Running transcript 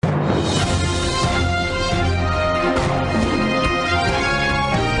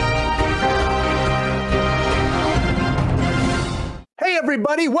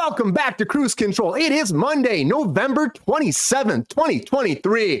everybody. Welcome back to Cruise Control. It is Monday, November 27th,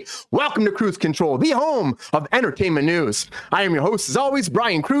 2023. Welcome to Cruise Control, the home of entertainment news. I am your host, as always,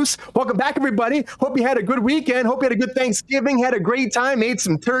 Brian Cruz. Welcome back, everybody. Hope you had a good weekend. Hope you had a good Thanksgiving, had a great time, ate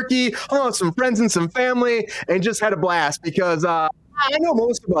some turkey, hung out with some friends and some family, and just had a blast because, I know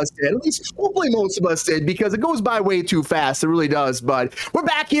most of us did. At least, hopefully most of us did, because it goes by way too fast. It really does. But we're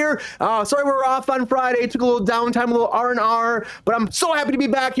back here. Sorry we were off on Friday. Took a little downtime, a little R&R. But I'm so happy to be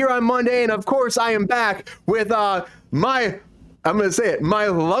back here on Monday. And, of course, I am back with my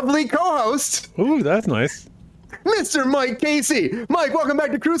lovely co-host. Ooh, that's nice. Mr. Mike Casey. Mike, welcome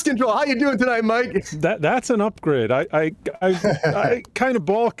back to Cruise Control. How you doing tonight, Mike? That's an upgrade. I kind of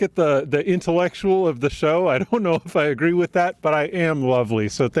balk at the intellectual of the show. I don't know if I agree with that, but I am lovely.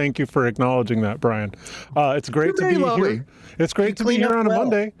 So thank you for acknowledging that, Brian. It's great to be here. It's great to be here on a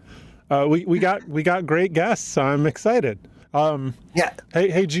Monday. We got great guests. So I'm excited. Yeah.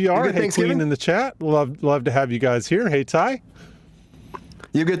 Hey GR. Hey Queen in the chat. Love to have you guys here. Hey Ty.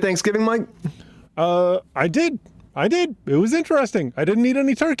 You have a good Thanksgiving, Mike? I did. It was interesting. I didn't eat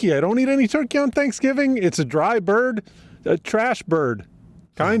any turkey. I don't eat any turkey on Thanksgiving. It's a dry bird, a trash bird.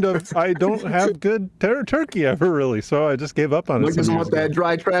 Kind of. I don't have good turkey ever, really, so I just gave up on it. Mike doesn't want that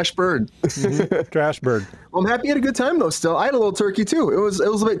dry trash bird. Trash bird. Well, I'm happy you had a good time, though, still. I had a little turkey, too. It was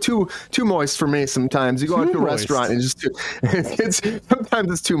a bit too moist for me sometimes. You go out to a restaurant and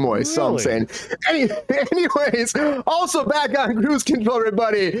sometimes it's too moist, so I'm saying. Anyways, also back on Cruise Control,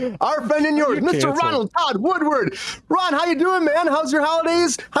 everybody, our friend and yours, Mr. Ronald Todd Woodward. Ron, how you doing, man? How's your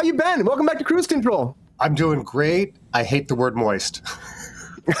holidays? How you been? Welcome back to Cruise Control. I'm doing great. I hate the word moist.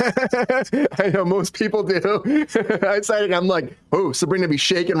 I know most people do. I'm like, oh, Sabrina be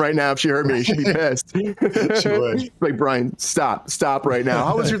shaking right now if she heard me. She'd be pissed. She would. Like, Brian, stop right now.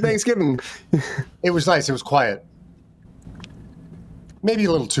 How was your Thanksgiving? It was nice. It was quiet. Maybe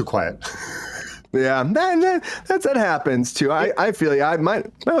a little too quiet. Yeah, that happens too. I feel you. Mine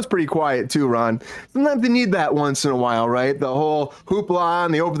was pretty quiet too, Ron. Sometimes you need that once in a while, right? The whole hoopla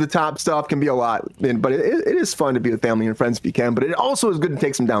and the over-the-top stuff can be a lot, but it is fun to be with family and friends if you can. But it also is good to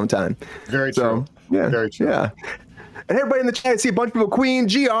take some downtime. Very true. Yeah, very true. Yeah. And everybody in the chat, I see a bunch of people. Queen,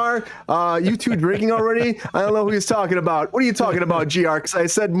 GR, you two drinking already? I don't know who he's talking about. What are you talking about, GR? Because I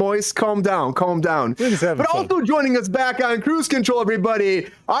said moist. Calm down. But also joining us back on Cruise Control, everybody,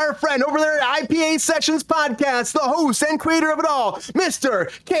 our friend over there at IPA Sessions Podcast, the host and creator of it all, Mr.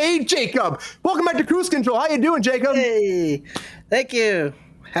 K. Jacob. Welcome back to Cruise Control. How you doing, Jacob? Hey, thank you.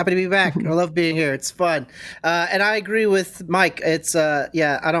 Happy to be back. I love being here. It's fun. And I agree with Mike. It's, I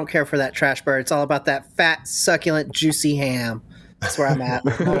don't care for that trash bird. It's all about that fat, succulent, juicy ham. That's where I'm at.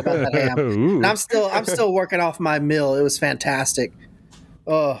 All about that ham. And I'm still working off my meal. It was fantastic.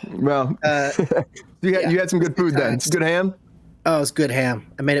 Oh, well, you had some good food then. It's good ham? Oh, it was good ham.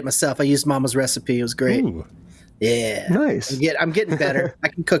 I made it myself. I used Mama's recipe. It was great. Ooh. Yeah. Nice. I'm getting better. I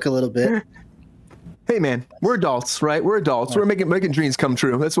can cook a little bit. Hey, man, we're adults, right? We're adults. We're making dreams come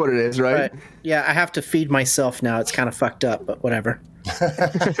true. That's what it is, right? Yeah, I have to feed myself now. It's kind of fucked up, but whatever.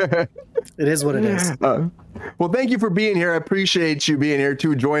 It is what it is. Well, thank you for being here. I appreciate you being here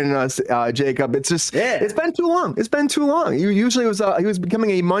too, joining us, Jacob. It's just, It's been too long. It's been too long. You usually he was becoming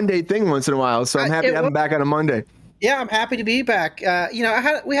a Monday thing once in a while, so I'm happy to have him back on a Monday. Yeah, I'm happy to be back.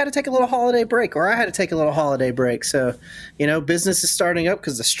 We had to take a little holiday break, or I had to take a little holiday break. So, business is starting up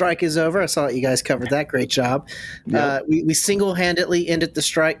because the strike is over. I saw that you guys covered that. Great job. Yep. We single-handedly ended the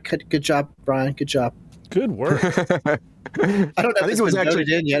strike. Good job, Brian. Good job. Good work. I don't know if it's been voted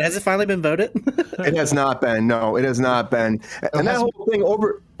in yet. Has it finally been voted? It has not been. No, it has not been. And that whole thing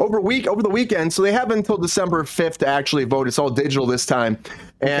over the weekend, so they have until December 5th to actually vote. It's all digital this time.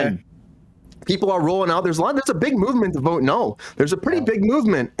 And people are rolling out. There's a big movement to vote no. There's a pretty big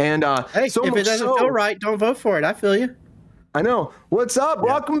movement. And hey, if it doesn't feel right, don't vote for it. I feel you. I know. What's up? Yeah.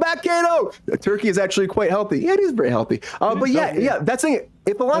 Welcome back, Kato. The turkey is actually quite healthy. Yeah, it is very healthy. But that's the thing.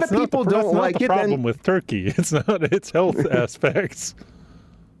 If a lot of people don't like it, then the problem with turkey. It's not its health aspects.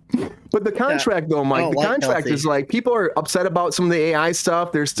 But the contract, though, Mike, the contract is like people are upset about some of the AI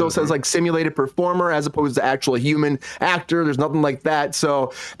stuff. There still says like simulated performer as opposed to actual human actor. There's nothing like that.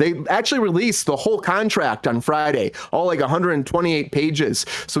 So they actually released the whole contract on Friday, all like 128 pages.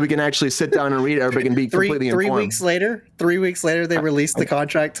 So we can actually sit down and read it. Everybody can be completely informed. 3 weeks later, they released the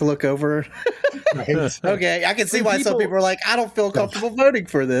contract to look over. Okay, I can see why some people are like, I don't feel comfortable voting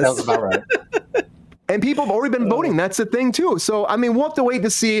for this. That was about right. And people have already been voting. That's the thing, too. So, I mean, we'll have to wait to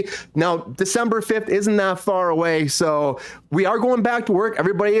see. Now, December 5th isn't that far away. So we are going back to work.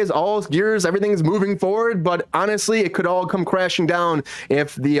 Everybody is all gears. Everything is moving forward. But honestly, it could all come crashing down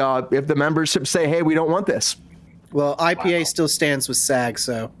if the membership say, hey, we don't want this. Well, IPA still stands with SAG,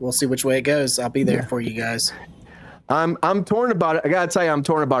 so we'll see which way it goes. I'll be there for you guys. I'm torn about it. I gotta tell you, I'm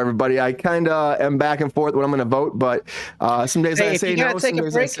torn about everybody. I kind of am back and forth when I'm going to vote, but some days I say no, some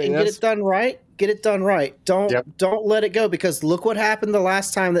days I say yes. Get it done right. Get it done right. Don't let it go, because look what happened the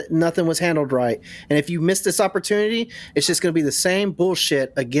last time that nothing was handled right. And if you miss this opportunity, it's just going to be the same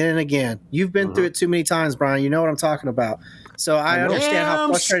bullshit again and again. You've been through it too many times, Brian. You know what I'm talking about. So I understand how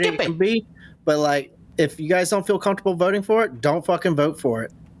frustrating it can be, but like, if you guys don't feel comfortable voting for it, don't fucking vote for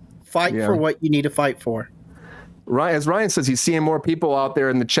it. Fight for what you need to fight for. Right, as Ryan says, he's seeing more people out there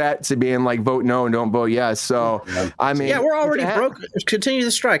in the chat to being like, vote no and don't vote yes. So, I mean, we're already broke. Continue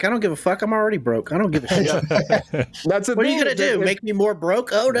the strike. I don't give a fuck. I'm already broke. I don't give a shit. What are you gonna do? Make me more broke?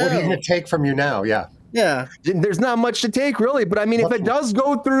 Oh no! What are you gonna take from you now? Yeah. There's not much to take, really. But I mean, if it does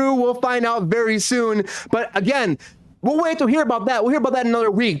go through, we'll find out very soon. But again, we'll wait to hear about that. We'll hear about that in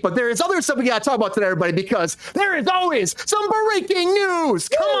another week. But there is other stuff we got to talk about today, everybody, because there is always some breaking news.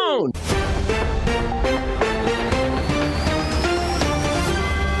 Come on.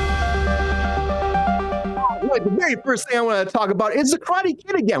 The very first thing I want to talk about is the Karate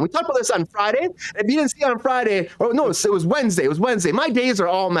Kid again. We talked about this on Friday. If you didn't see it on Friday, it was Wednesday. It was Wednesday. My days are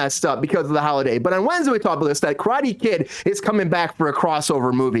all messed up because of the holiday. But on Wednesday, we talked about this, that Karate Kid is coming back for a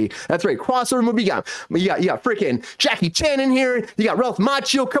crossover movie. That's right, crossover movie. You got freaking Jackie Chan in here. You got Ralph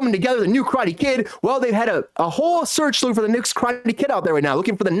Macchio coming together, the new Karate Kid. Well, they've had a whole search looking for the next Karate Kid out there right now,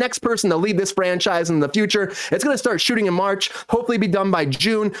 looking for the next person to lead this franchise in the future. It's going to start shooting in March, hopefully be done by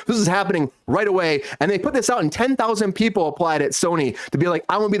June. This is happening right away. And they put this out, and 10,000 people applied at Sony to be like,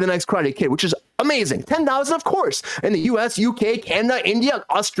 I want to be the next Karate Kid, which is amazing. 10,000, of course, in the US, UK, Canada, India,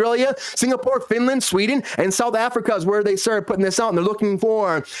 Australia, Singapore, Finland, Sweden, and South Africa is where they started putting this out. And they're looking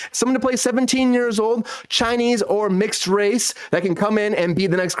for someone to play 17 years old, Chinese or mixed race, that can come in and be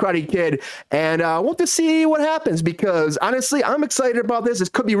the next Karate Kid. And I want to see what happens, because honestly, I'm excited about this. This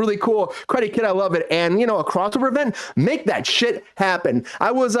could be really cool. Karate Kid, I love it. And a crossover event, make that shit happen.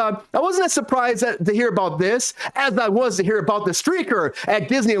 I wasn't as surprised to hear about this as I was to hear about the streaker at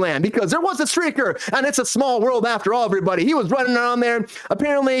Disneyland, because there was a streaker, and it's a small world after all, everybody. He was running around there.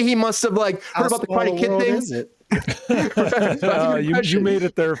 Apparently, he must have heard about the Karate Kid thing. You made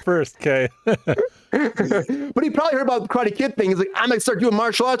it there first, Kay. But he probably heard about the Karate Kid thing. He's like, I'm going to start doing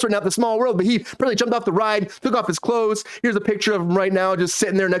martial arts right now, the small world. But he probably jumped off the ride, took off his clothes. Here's a picture of him right now, just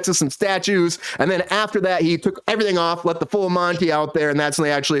sitting there next to some statues. And then after that, he took everything off, let the full Monty out there. And that's when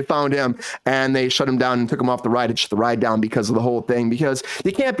they actually found him. And they shut him down and took him off the ride. It shut the ride down because of the whole thing. Because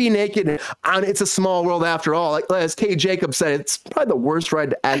you can't be naked on It's a Small World after all. Like, as Kay Jacobs said, it's probably the worst ride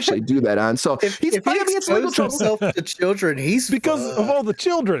to actually do that on. So if he exposed himself to children, he's because of all the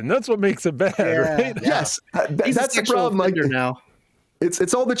children. That's what makes it bad, right? Yes. That's the problem. Now.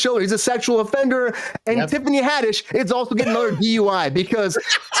 It's all the children. He's a sexual offender. And Tiffany Haddish is also getting another DUI, because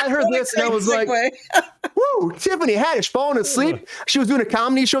I heard this and I was like, woo, Tiffany Haddish falling asleep. She was doing a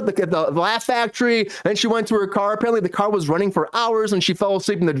comedy show at the Laugh Factory, and she went to her car. Apparently the car was running for hours and she fell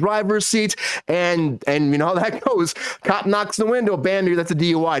asleep in the driver's seat. And you know how that goes. Cop knocks the window, bam, that's a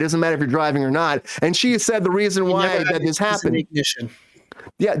DUI. It doesn't matter if you're driving or not. And she said the reason why that this happened.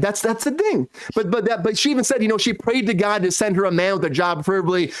 Yeah, that's the thing. But she even said, she prayed to God to send her a man with a job,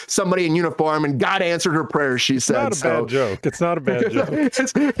 preferably somebody in uniform, and God answered her prayer, she said. It's not a bad joke. It's not a bad joke.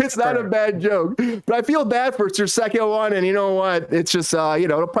 It's not a bad joke. But I feel bad for her second one, and you know what? It's just,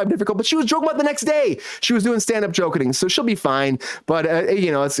 it'll probably be difficult. But she was joking about the next day. She was doing stand-up joking, so she'll be fine. But,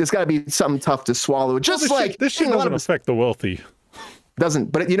 it's got to be something tough to swallow. Just this shit doesn't affect the wealthy.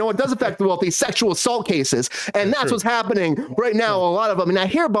 Doesn't, but what does affect the wealthy? Sexual assault cases. And that's what's happening right now. A lot of them. And I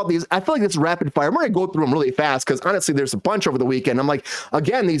hear about these. I feel like it's rapid fire. I'm going to go through them really fast, because honestly, there's a bunch over the weekend. I'm like,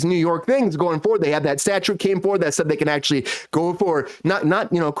 again, these New York things going forward. They had that statute came forward that said they can actually go for not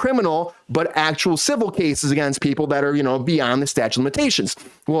criminal, but actual civil cases against people that are, beyond the statute of limitations.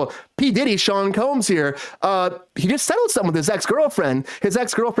 Well, P. Diddy, Sean Combs here, he just settled something with his ex-girlfriend. His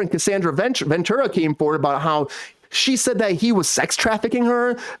ex-girlfriend, Cassandra Ventura, came forward about how she said that he was sex trafficking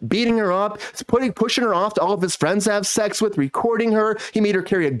her, beating her up, pushing her off to all of his friends to have sex with, recording her. He made her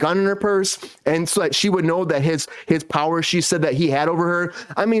carry a gun in her purse, and so that she would know that his power, she said, that he had over her.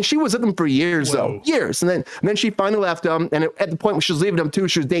 I mean, she was with him for years, though. Years. And then she finally left him, and at the point when she was leaving him, too,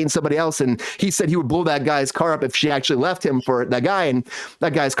 she was dating somebody else, and he said he would blow that guy's car up if she actually left him for that guy, and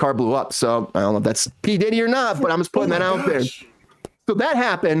that guy's car blew up. So I don't know if that's P. Diddy or not, but I'm just putting that out there. So that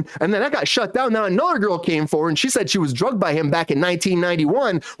happened, and then that got shut down. Now another girl came forward, and she said she was drugged by him back in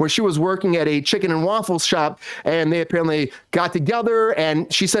 1991, where she was working at a chicken and waffles shop, and they apparently got together,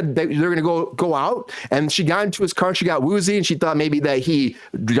 and she said that they're going to go out, and she got into his car, she got woozy, and she thought maybe that he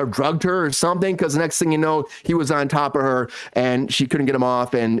drugged her or something, because the next thing you know, he was on top of her, and she couldn't get him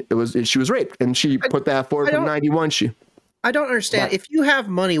off, and she was raped, and she put that forward from 91. I don't understand. If you have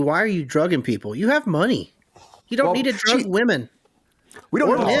money, why are you drugging people? You have money. You don't need to drug women. We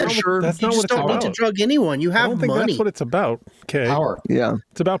don't know for sure. That's not what it's about. You just don't need to drug anyone. You have I don't think money. that's what it's about. Okay. Power. Yeah.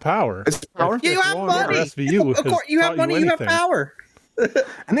 It's about power. It's power. Yeah, you have money. SVU Of course, you have money. You have power.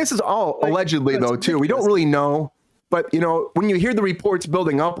 And this is all allegedly, though, too. We don't really know. But, you know, when you hear the reports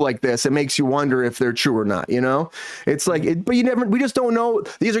building up like this, it makes you wonder if they're true or not, you know? It's like, but we just don't know.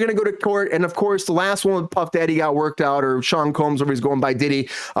 These are going to go to court. And of course, the last one with Puff Daddy got worked out, or Sean Combs, or he's going by Diddy,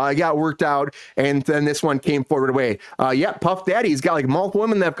 got worked out. And then this one came forward away. Puff Daddy's got like multiple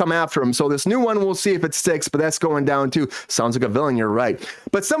women that have come after him. So this new one, we'll see if it sticks, but that's going down too. Sounds like a villain, you're right.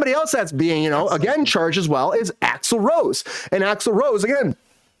 But somebody else that's being, again, charged as well is Axl Rose. And Axl Rose, again,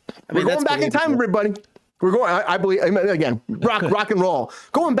 we're going back in time, everybody. We're going, I believe, again, rock and roll.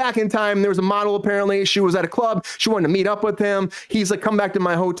 Going back in time, there was a model, apparently. She was at a club. She wanted to meet up with him. He's like, come back to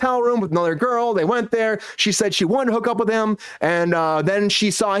my hotel room with another girl. They went there. She said she wanted to hook up with him. And then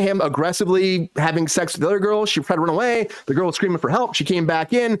she saw him aggressively having sex with the other girl. She tried to run away. The girl was screaming for help. She came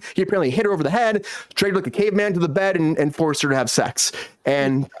back in. He apparently hit her over the head, dragged like a caveman to the bed, and forced her to have sex.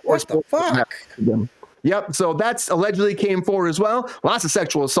 And what the fuck? Yep. So that's allegedly came forward as well. Lots of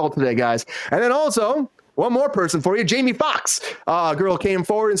sexual assault today, guys. And then also, one more person for you, Jamie Foxx. A girl came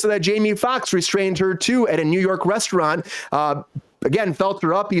forward and said that Jamie Foxx restrained her too at a New York restaurant. Again, felt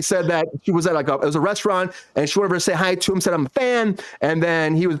her up. He said that she was at it was a restaurant, and she wanted her to say hi to him, said, I'm a fan. And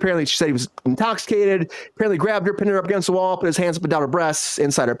then she said he was intoxicated, apparently grabbed her, pinned her up against the wall, put his hands up and down her breasts,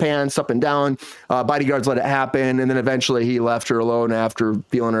 inside her pants, up and down. Bodyguards let it happen. And then eventually he left her alone after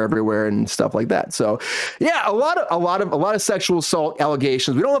feeling her everywhere and stuff like that. So yeah, a lot of sexual assault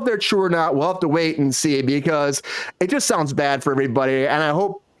allegations. We don't know if they're true or not. We'll have to wait and see, because it just sounds bad for everybody. And I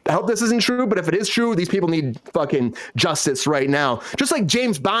hope this isn't true, but if it is true, these people need fucking justice right now. Just like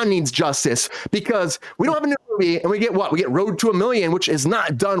James Bond needs justice, because we don't have a new movie, and we get what? We get Road to a Million, which is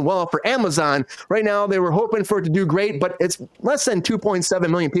not done well for Amazon. Right now, they were hoping for it to do great, but it's less than 2.7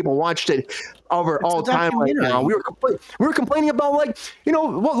 million people watched it over all time right now. We were complaining about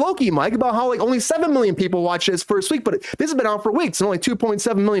Loki, Mike, about how only 7 million people watched this first week, but this has been out for weeks and only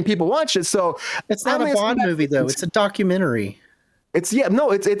 2.7 million people watched it. So it's not a Bond movie, though. It's a documentary. It's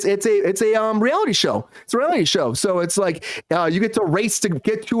a reality show. It's a reality show. So it's like you get to race to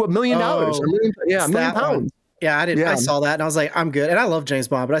get to $1 million. $1 million pounds. Yeah, I didn't. Yeah. I saw that and I was like, I'm good. And I love James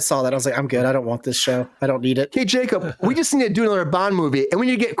Bond, but I saw that. I was like, I'm good. I don't want this show. I don't need it. Hey, Jacob, we just need to do another Bond movie, and we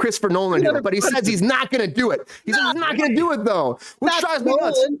need to get Christopher Nolan to do it. But he says he's not going to do it. He's not going to do it, though. Which drives me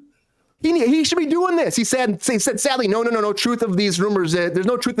nuts. He should be doing this. He said, sadly, no truth of these rumors. There's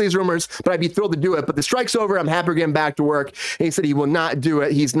no truth of these rumors, but I'd be thrilled to do it. But the strike's over. I'm happy getting back to work. And he said he will not do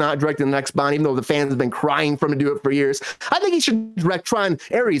it. He's not directing the next Bond, even though the fans have been crying for him to do it for years. I think he should direct Tron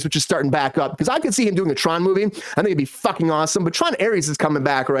Ares, which is starting back up, because I could see him doing a Tron movie. I think it'd be fucking awesome. But Tron Ares is coming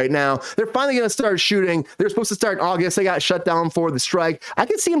back right now. They're finally going to start shooting. They're supposed to start in August. They got shut down for the strike. I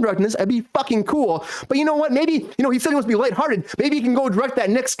could see him directing this. It'd be fucking cool. But you know what? Maybe, he said he wants to be lighthearted. Maybe he can go direct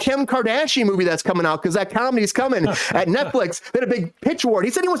that next Kim Kardashian movie that's coming out, because that comedy's coming at Netflix. They had a big pitch award.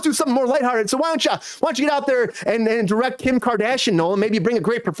 He said he wants to do something more lighthearted. So why don't you get out there and direct Kim Kardashian, Nolan? Maybe bring a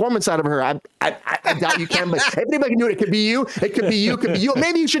great performance out of her. I doubt you can, but if anybody can do it, it could be you. It could be you. It could be you.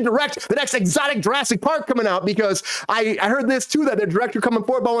 Maybe you should direct the next exotic Jurassic Park coming out, because I heard this too, that the director coming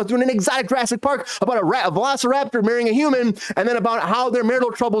forward about doing an exotic Jurassic Park about a velociraptor marrying a human, and then about how their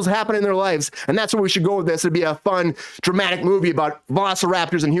marital troubles happen in their lives. And that's where we should go with this. It'd be a fun, dramatic movie about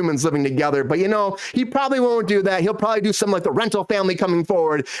velociraptors and humans living together. But he probably won't do that. He'll probably do something like The Rental Family coming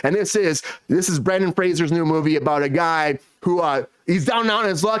forward. And this is Brendan Fraser's new movie about a guy who he's down and out on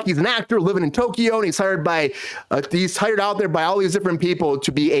his luck. He's an actor living in Tokyo, and he's hired out there by all these different people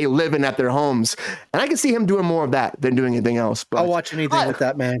to be a living at their homes. And I can see him doing more of that than doing anything else. But I'll watch anything with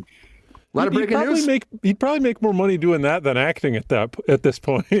that man. A lot of breaking news. He'd probably make more money doing that than acting at this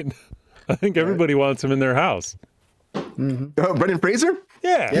point. I think everybody wants him in their house. Mm-hmm. Brendan Fraser?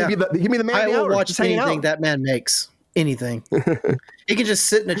 Yeah. Give me the man. I will watch anything that man makes. Anything. He can just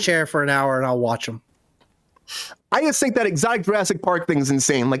sit in a chair for an hour and I'll watch him. I just think that exotic Jurassic Park thing is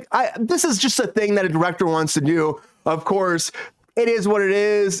insane. This is just a thing that a director wants to do. Of course, it is what it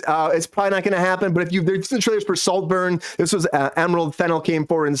is. It's probably not going to happen. But if there's the trailers for Saltburn, this was Emerald Fennell came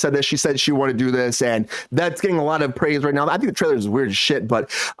forward and said that she said she wanted to do this, and that's getting a lot of praise right now. I think the trailer is weird as shit,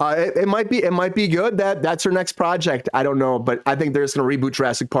 but it might be good. That's her next project. I don't know, but I think they're just going to reboot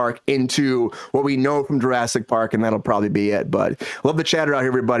Jurassic Park into what we know from Jurassic Park, and that'll probably be it. But love the chatter out here,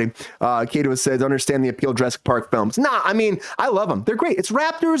 everybody. Kato says, understand the appeal of Jurassic Park films. Nah, I mean, I love them. They're great. It's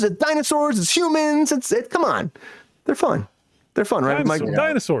raptors, it's dinosaurs, it's humans. Come on, they're fun. They're fun, right, Mike?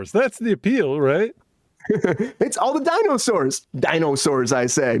 Dinosaurs. That's the appeal, right? It's all the dinosaurs. Dinosaurs, I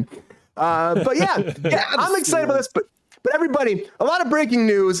say. But yeah, I'm excited about this. But everybody, a lot of breaking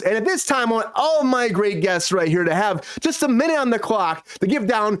news. And at this time, I want all of my great guests right here to have just a minute on the clock to give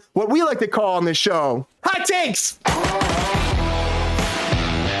down what we like to call on this show, Hot Takes.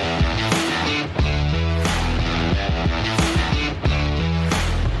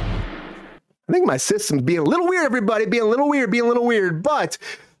 I think my system's being a little weird, everybody. Being a little weird. But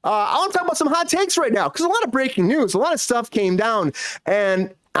I want to talk about some hot takes right now because a lot of breaking news, a lot of stuff came down,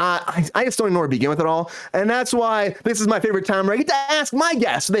 and I just don't even know where to begin with it all. And that's why this is my favorite time where I get to ask my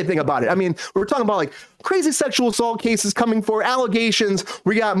guests what they think about it. I mean, we're talking about like crazy sexual assault cases coming for allegations.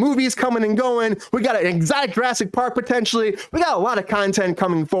 We got movies coming and going. We got an exotic Jurassic Park potentially. We got a lot of content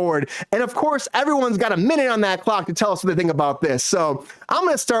coming forward. And of course, everyone's got a minute on that clock to tell us what they think about this. So I'm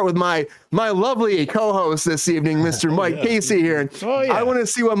going to start with my lovely co-host this evening, Mr. Mike Casey here. Oh, yeah. I want to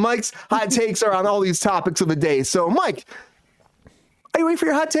see what Mike's hot takes are on all these topics of the day. So Mike, are you ready for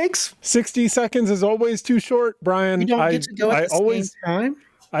your hot takes? 60 seconds is always too short, Brian. You don't get to go at the same time?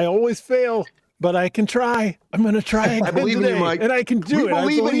 I always fail, but I can try. I'm going to try again I believe today, in you, Mike. and I can do it. I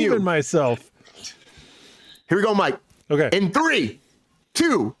believe in myself. Here we go, Mike. Okay. In 3,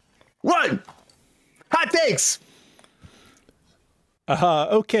 2, 1. Hot takes.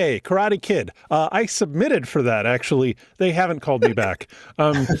 Okay, Karate Kid. I submitted for that, actually. They haven't called me back.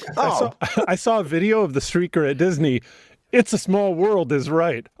 I saw a video of the streaker at Disney. It's a small world is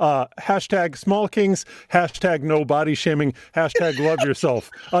right. Hashtag small kings, hashtag no body shaming, hashtag love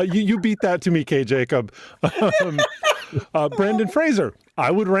yourself. You beat that to me, K. Jacob. Brendan Fraser. I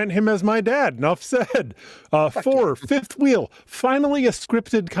would rent him as my dad. Enough said. 4, Fifth Wheel. Finally a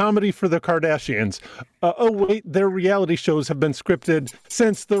scripted comedy for the Kardashians. Oh, wait, their reality shows have been scripted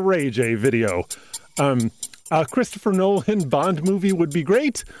since the Ray J video. Christopher Nolan Bond movie would be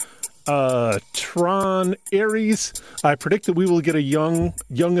great. Tron Ares. I predict that we will get a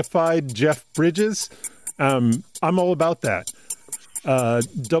youngified Jeff Bridges. I'm all about that.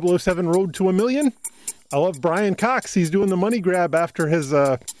 007 Road to a Million. I love Brian Cox. He's doing the money grab after his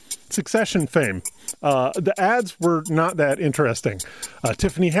Succession fame. The ads were not that interesting.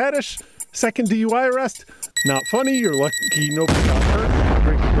 Tiffany Haddish, second DUI arrest. Not funny. You're lucky nobody got hurt.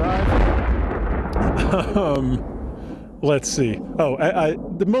 Drink and drive. Let's see.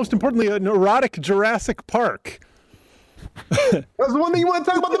 The most importantly, an erotic Jurassic Park. That was the one thing you want to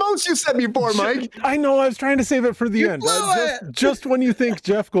talk about the most you said before, Mike. I know. I was trying to save it for the end. Just when you think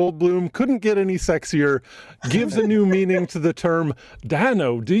Jeff Goldblum couldn't get any sexier, gives a new meaning to the term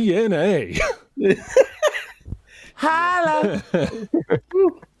Dino DNA. Holla.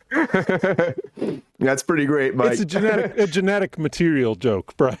 That's pretty great, Mike. It's a genetic material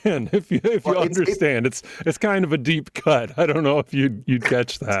joke, Brian. If you understand, it's kind of a deep cut. I don't know if you'd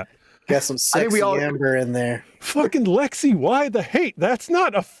catch that. Got some sexy amber in there. Fucking Lexi, why the hate? That's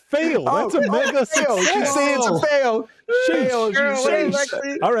not a fail. That's a mega success. You say it's a fail.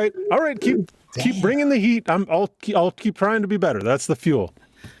 All right. Keep bringing the heat. I'll keep trying to be better. That's the fuel.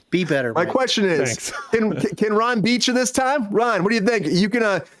 Be better. My question is, can Ron beat you this time? Ron, what do you think? You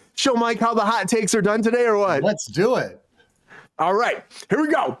can show Mike how the hot takes are done today, or what? Let's do it. All right, here we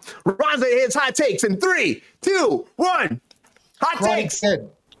go. Ron's his hot takes in 3, 2, 1. Hot takes.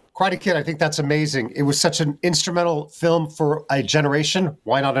 Karate Kid, I think that's amazing. It was such an instrumental film for a generation.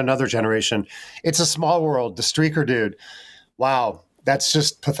 Why not another generation? It's a small world. The streaker dude. Wow, that's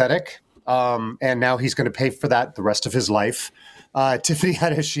just pathetic. And now he's going to pay for that the rest of his life. Tiffany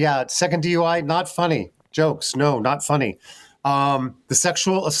Haddish, second DUI, not funny. Jokes, no, not funny. The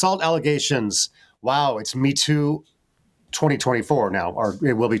sexual assault allegations. Wow, it's Me Too 2024 now, or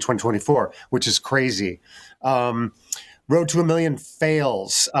it will be 2024, which is crazy. Road to a Million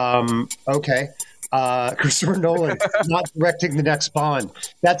fails. Okay. Christopher Nolan not directing the next Bond.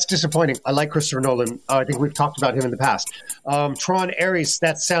 That's disappointing. I like Christopher Nolan. I think we've talked about him in the past. Tron Ares,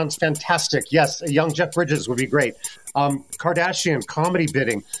 that sounds fantastic. Yes, a young Jeff Bridges would be great. Kardashian comedy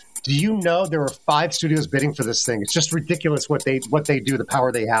bidding. Do you know there are 5 studios bidding for this thing? It's just ridiculous what they do, the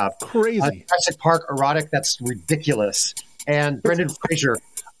power they have. Crazy. Jurassic Park erotic, that's ridiculous. And Brendan Fraser,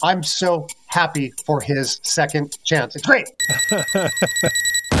 I'm so happy for his second chance. It's great.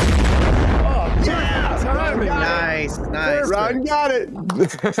 Nice. Ron got it.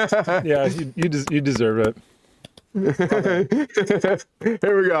 Yeah, you deserve it.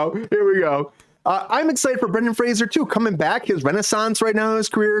 Here we go. I'm excited for Brendan Fraser too, coming back. His renaissance right now in his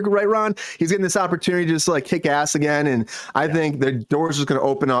career, right, Ron? He's getting this opportunity to just like kick ass again, and I think the doors is going to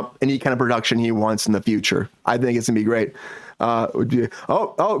open up any kind of production he wants in the future. I think it's going to be great.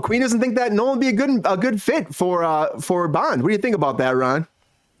 Queen doesn't think that Nolan would be a good fit for Bond. What do you think about that, Ron?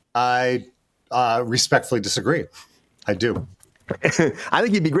 I respectfully disagree. I do. I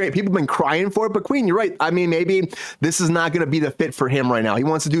think he'd be great. People have been crying for it, but Queen, you're right. I mean, maybe this is not going to be the fit for him right now. He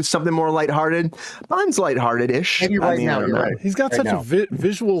wants to do something more lighthearted. Bond's lighthearted-ish. Maybe right now, you're right. He's got such a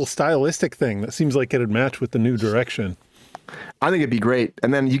visual, stylistic thing that seems like it'd match with the new direction. I think it'd be great.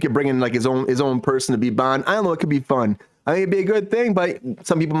 And then you could bring in like his own person to be Bond. I don't know. It could be fun. I think it'd be a good thing, but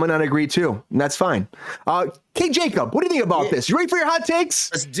some people might not agree too, and that's fine. Kate Jacob, what do you think about this? You ready for your hot takes?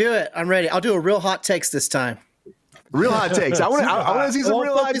 Let's do it. I'm ready. I'll do a real hot takes this time. Real hot takes. I want to see some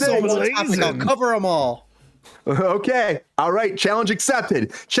real hot takes. I'll cover them all. Okay. All right. Challenge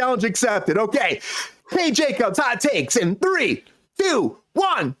accepted. Okay. Kate Jacobs, hot takes in 3, 2,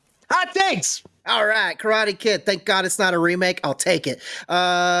 1. Hot takes. All right, Karate Kid. Thank God it's not a remake. I'll take it.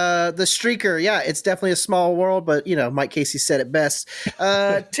 The Streaker. Yeah, it's definitely a small world, but Mike Casey said it best.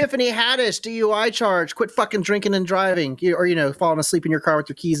 Tiffany Haddish, DUI charge. Quit fucking drinking and driving, or falling asleep in your car with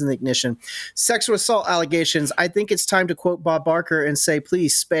your keys in the ignition. Sexual assault allegations. I think it's time to quote Bob Barker and say,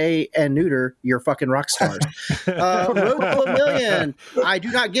 please spay and neuter your fucking rock stars. Road to a Million. I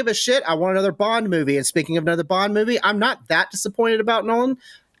do not give a shit. I want another Bond movie. And speaking of another Bond movie, I'm not that disappointed about Nolan.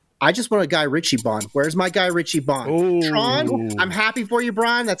 I just want a Guy Ritchie Bond. Where's my Guy Ritchie Bond? Ooh. Tron, I'm happy for you,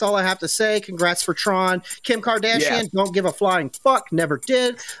 Brian. That's all I have to say. Congrats for Tron. Kim Kardashian, Don't give a flying fuck. Never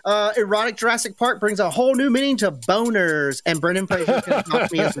did. Erotic Jurassic Park brings a whole new meaning to boners. And Brendan Fraser can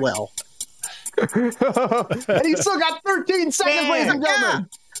talk me as well. And he's still got 13 seconds, ladies and gentlemen.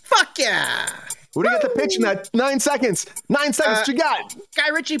 Fuck yeah. What do you get to pitch in that 9 seconds? 9 seconds, you got? Guy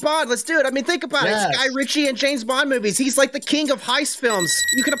Ritchie Bond, let's do it. I mean, think about it. It's Guy Ritchie and James Bond movies. He's like the king of heist films.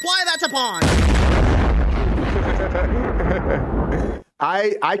 You can apply that to Bond.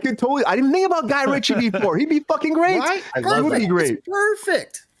 I could totally, I didn't think about Guy Ritchie before. He'd be fucking great. Right? He would be great. It's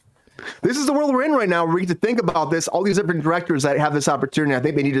perfect. This is the world we're in right now where we get to think about this. All these different directors that have this opportunity, I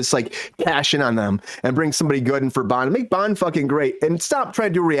think they need to just like cash in on them and bring somebody good in for Bond and make Bond fucking great and stop trying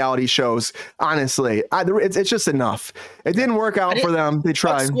to do reality shows. Honestly, it's just enough. It didn't work out for them. They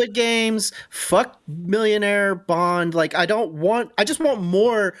tried. Fuck Squid Games, fuck Millionaire Bond. Like I just want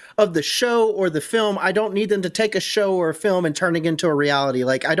more of the show or the film. I don't need them to take a show or a film and turn it into a reality.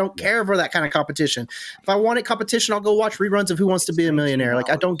 Like I don't care for that kind of competition. If I wanted competition, I'll go watch reruns of Who Wants to Be a Millionaire. Like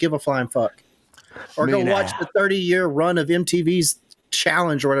I don't give a flying fuck. Or go watch the 30-year run of MTV's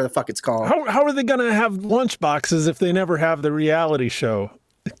Challenge or whatever the fuck it's called. How are they going to have lunchboxes if they never have the reality show,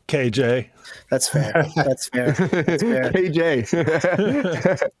 KJ? That's fair. KJ.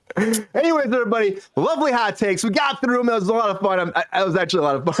 Anyways, everybody, lovely hot takes. We got through them. That was a lot of fun. That was actually a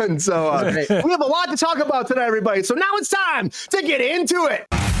lot of fun. So we have a lot to talk about tonight, everybody. So now it's time to get into it.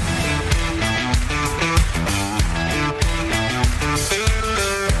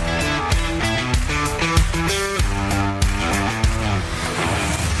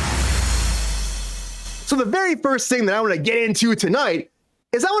 So the very first thing that I want to get into tonight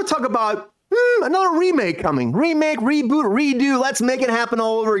is I want to talk about another remake coming. Remake, reboot, redo. Let's make it happen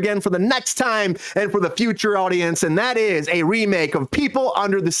all over again for the next time and for the future audience. And that is a remake of People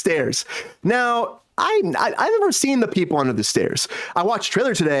Under the Stairs. Now, I've never seen The People Under the Stairs. I watched the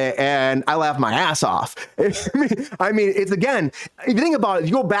trailer today and I laughed my ass off. I mean, it's again, if you think about it,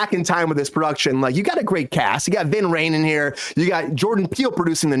 you go back in time with this production, like you got a great cast. You got Vin Rain in here. You got Jordan Peele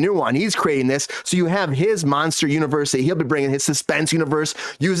producing the new one. He's creating this. So you have his monster universe. He'll be bringing his suspense universe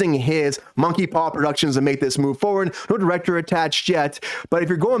using his Monkey Paw Productions to make this move forward. No director attached yet. But if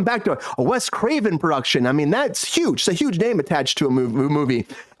you're going back to a Wes Craven production, I mean, that's huge. It's a huge name attached to a movie.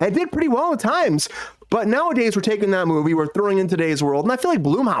 And it did pretty well at times. But nowadays, we're taking that movie, we're throwing in today's world, and I feel like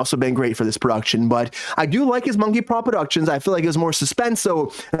Blumhouse would have been great for this production, but I do like his Monkey Paw Productions. I feel like it's more suspense,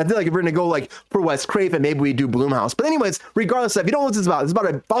 so I feel like if we're going to go like for Wes Craven, maybe we do Blumhouse. But anyways, regardless of, if you don't know what this is about,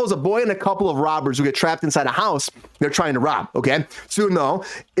 it follows a boy and a couple of robbers who get trapped inside a house they're trying to rob, okay? Soon though,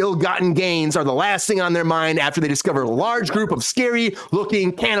 ill-gotten gains are the last thing on their mind after they discover a large group of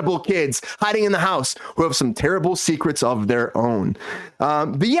scary-looking cannibal kids hiding in the house who have some terrible secrets of their own.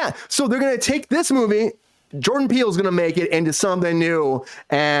 But yeah, so they're going to take this movie Jordan Peele is going to make it into something new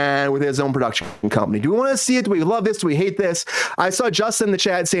and with his own production company. Do we want to see it? Do we love this? Do we hate this? I saw Justin in the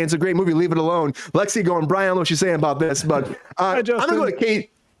chat saying it's a great movie. Leave it alone. Lexi going, Brian, I don't know what she's saying about this, but I'm going to go to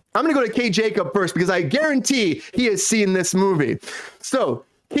Kate. I'm going to go to Kay Jacob first because I guarantee he has seen this movie. So,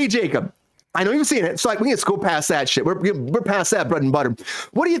 Kay Jacob, I know you've seen it, so we can just go past that shit. We're past that bread and butter.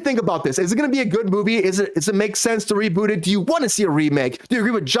 What do you think about this? Is it going to be a good movie? Does it make sense to reboot it? Do you want to see a remake? Do you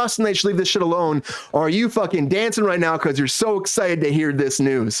agree with Justin they should leave this shit alone? Or are you fucking dancing right now because you're so excited to hear this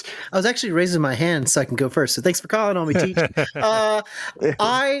news? I was actually raising my hand so I can go first. So thanks for calling on me, Teach.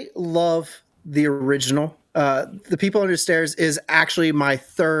 I love the original. The People Under Stairs is actually my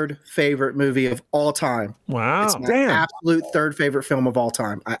third favorite movie of all time. Wow. It's my absolute third favorite film of all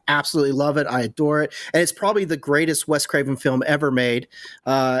time. I absolutely love it. I adore it. And it's probably the greatest Wes Craven film ever made.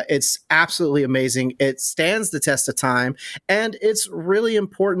 It's absolutely amazing. It stands the test of time, and it's really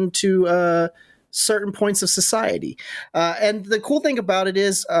important to certain points of society. And the cool thing about it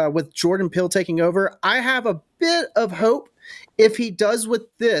is with Jordan Peele taking over, I have a bit of hope if he does with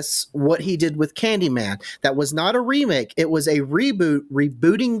this what he did with Candyman. That was not a remake. It was a reboot,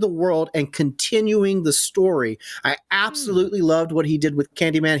 rebooting the world and continuing the story. I absolutely loved what he did with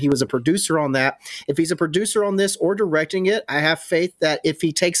Candyman. He was a producer on that. If he's a producer on this or directing it, I have faith that if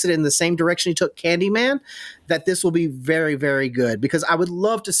he takes it in the same direction he took Candyman, that this will be very, very good, because I would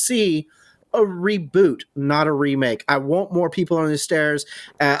love to see a reboot, not a remake. I want more People on the Stairs.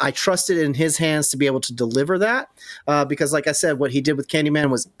 I trusted in his hands to be able to deliver that because, like I said, what he did with Candyman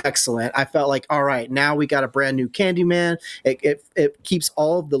was excellent. I felt like, all right, now we got a brand new Candyman. It keeps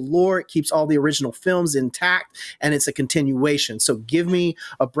all of the lore. It keeps all the original films intact, and it's a continuation. So give me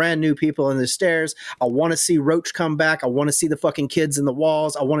a brand new People on the Stairs. I want to see Roach come back. I want to see the fucking kids in the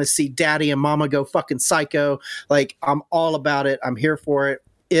walls. I want to see Daddy and Mama go fucking psycho. Like, I'm all about it. I'm here for it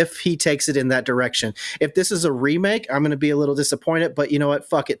if he takes it in that direction. If this is a remake, I'm going to be a little disappointed, but you know what?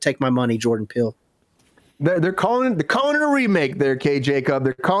 Fuck it. Take my money, Jordan Peele. They're calling it a remake there, Kay Jacob.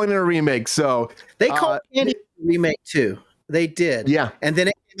 They're calling it a remake. So they call it a remake too. They did. Yeah. And then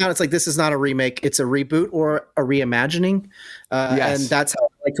it came out, it's like, this is not a remake. It's a reboot or a reimagining. Yes. And that's how I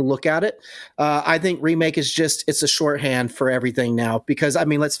like to look at it. I think remake is just, it's a shorthand for everything now, because I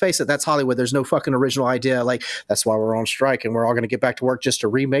mean, let's face it, that's Hollywood. There's no fucking original idea. Like, that's why we're on strike and we're all going to get back to work just to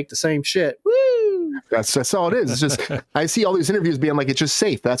remake the same shit. Woo! That's all it is. It's just, I see all these interviews being like, it's just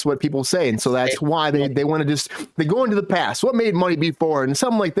safe. That's what people say. And so that's why they want to they go into the past. What made money before? And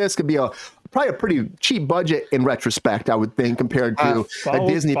something like this could be probably a pretty cheap budget in retrospect, I would think, compared to a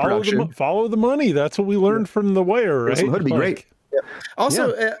Disney production. Follow the money. That's what we learned from The Wire, right? That'd be great. Yeah.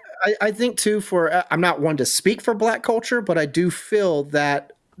 Also, I think too, I'm not one to speak for Black culture, but I do feel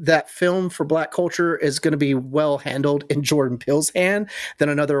that film for Black culture is going to be well handled in Jordan Peele's hand than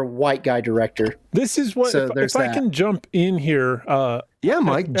another white guy director. This is what, so if I can jump in here.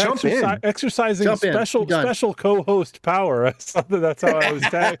 Mike, jump in. Exercising special co-host power. I saw that's how I was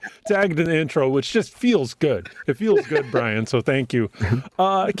tagged in the intro, which just feels good. It feels good, Brian. So thank you.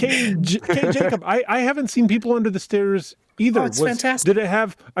 Kay Jacob, I haven't seen People Under the Stairs either. Oh, it's fantastic. Did it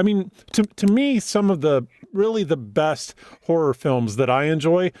have, I mean, to me, some of the really the best horror films that I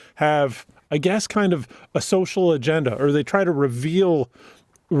enjoy have, I guess, kind of a social agenda, or they try to reveal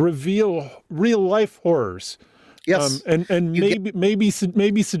real life horrors. Yes. And maybe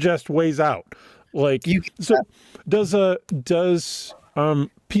suggest ways out. Like, did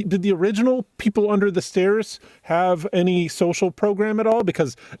the original People Under the Stairs have any social program at all?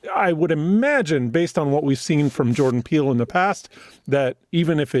 Because I would imagine, based on what we've seen from Jordan Peele in the past, that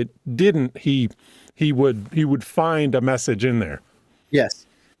even if it didn't, he would find a message in there. Yes,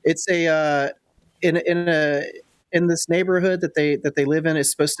 it's in this neighborhood that they live in.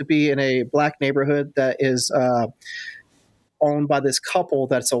 It's supposed to be in a Black neighborhood that is owned by this couple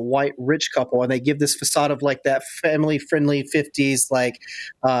that's a white rich couple, and they give this facade of like that family friendly 50s, like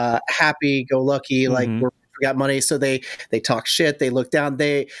happy go lucky, like we got money. So they talk shit, they look down,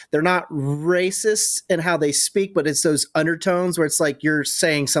 they're not racist in how they speak, but it's those undertones where it's like you're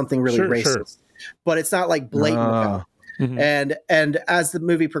saying something really racist, but it's not like blatant about it. Mm-hmm. And as the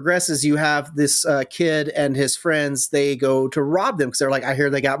movie progresses, you have this kid and his friends. They go to rob them because they're like, I hear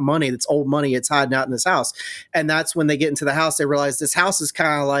they got money. That's old money. It's hiding out in this house. And that's when they get into the house. They realize this house is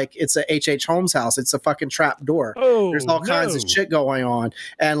kind of like it's a H.H. Holmes house. It's a fucking trap door. There's all kinds of shit going on.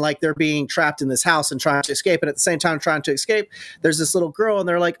 And like they're being trapped in this house and trying to escape. And at the same time trying to escape, there's this little girl and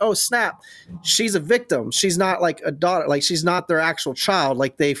they're like, oh, snap. She's a victim. She's not like a daughter. Like she's not their actual child.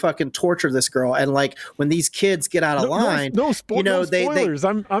 Like they fucking torture this girl. And like when these kids get out of line. mind. No spoilers.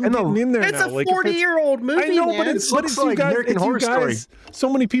 I'm getting in there it's now. a 40-year-old movie. I know, man. but it's looks you like guys. American It's you Horror Story. guys. So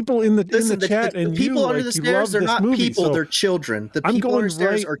many people in the chat, the and people you under like the you stairs. love They're this not movie. people. So They're children. The I'm people going under the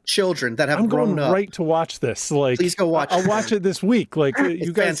stairs right- are children that have I'm grown going up. right to watch this. Like, Please go watch I'll it. watch it this week. Like,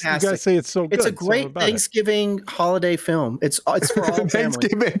 you guys fantastic. say it's so good. It's a so I'm great about it. Thanksgiving holiday film. It's for all family.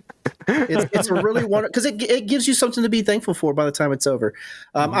 Thanksgiving. It's a really wonderful because it gives you something to be thankful for by the time it's over.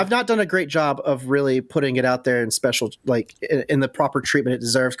 I've not done a great job of really putting it out there in special, like in the proper treatment it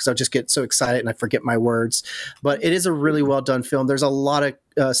deserves, because I just get so excited and I forget my words. But it is a really well done film. There's a lot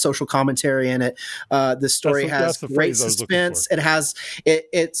of social commentary in it. The story has That's the great phrase I was looking suspense. for. It has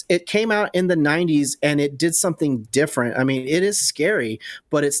it came out in the 90s and it did something different. I mean, it is scary,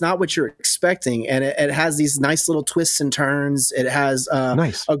 but it's not what you're expecting, and it has these nice little twists and turns. It has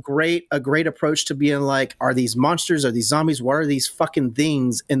Nice. a great approach to being like, are these monsters? Are these zombies? What are these fucking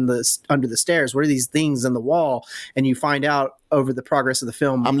things under the stairs? What are these things in the wall? And you find out over the progress of the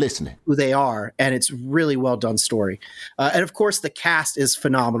film I'm listening. who they are, and it's really well done story. And of course, the cast is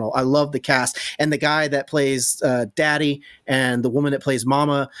phenomenal. I love the cast, and the guy that plays Daddy and the woman that plays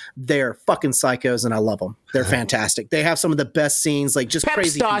Mama. They're fucking psychos, and I love them. They're fantastic. They have some of the best scenes, like just Pep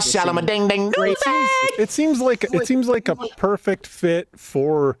crazy. star people shalom singing. ding ding. Great scenes. It seems like a perfect fit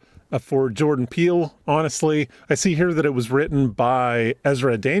for Jordan Peele. Honestly, I see here that it was written by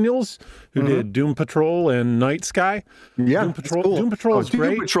Ezra Daniels, who did Doom Patrol and Night Sky. Yeah, Doom Patrol. cool. Doom Patrol is Doom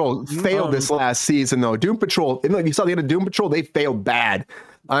great. Patrol failed this last season, though. Doom Patrol, and like you saw the end of Doom Patrol, they failed bad.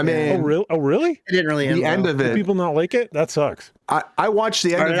 I mean, Oh really? It didn't really end the end well. of Do it. people not like it? That sucks. I watched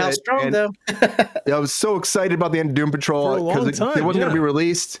the end Started of out it. strong and though. I was so excited about the end of Doom Patrol For a long it time, wasn't going yeah. to be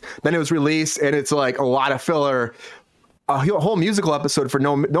released. Then it was released, and it's like a lot of filler. A whole musical episode for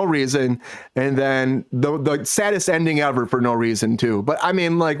no reason, and then the saddest ending ever for no reason too. But I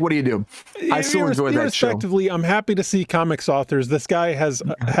mean, like, what do you do? I still enjoyed that show. Irrespectively, I'm happy to see comics authors. This guy has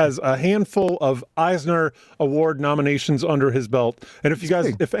a handful of Eisner Award nominations under his belt. And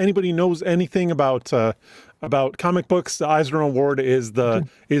if anybody knows anything about comic books, the Eisner Award is the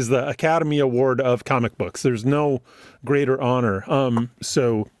Academy Award of comic books. There's no greater honor.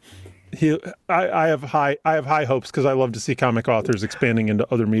 So. I have high hopes because I love to see comic authors expanding into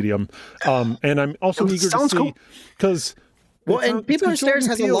other medium, and I'm also eager to see because And People in Stairs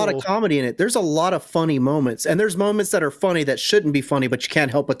has a lot of comedy in it. There's a lot of funny moments, and there's moments that are funny that shouldn't be funny, but you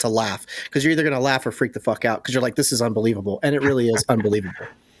can't help but to laugh because you're either going to laugh or freak the fuck out because you're like, this is unbelievable, and it really is unbelievable.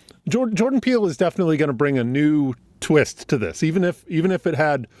 Jordan Peele is definitely going to bring a new twist to this, even if it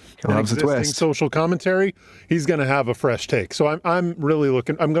had an existing social commentary. He's going to have a fresh take. So I'm really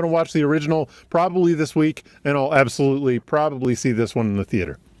looking. I'm going to watch the original probably this week, and I'll absolutely probably see this one in the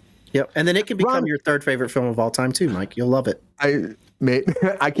theater. Yep, and then it can become your third favorite film of all time too, Mike. You'll love it.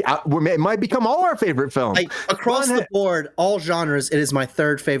 It might become all our favorite film. Across the board, all genres, it is my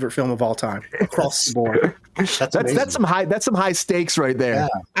third favorite film of all time. Across the board. That's some high stakes right there. Yeah.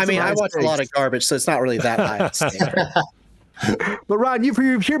 I mean, I watch a lot of garbage, so it's not really that high of a stake. But Ron, you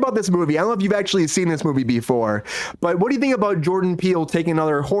hear about this movie. I don't know if you've actually seen this movie before, but what do you think about Jordan Peele taking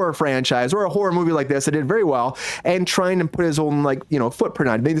another horror franchise or a horror movie like this that did very well and trying to put his own footprint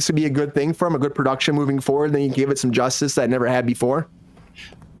on it? Do you think this would be a good thing for him, a good production moving forward? Then you give it some justice that it never had before.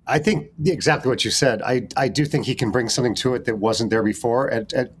 I think exactly what you said. I do think he can bring something to it that wasn't there before,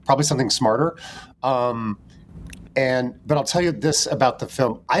 and probably something smarter. But I'll tell you this about the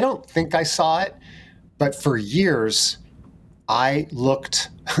film. I don't think I saw it, but for years I looked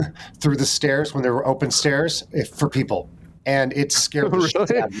through the stairs when there were open stairs for people, and it scared the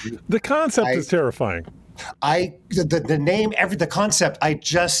shit out of me. The concept is terrifying. The name, the concept.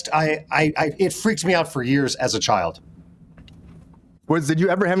 It freaked me out for years as a child. Did you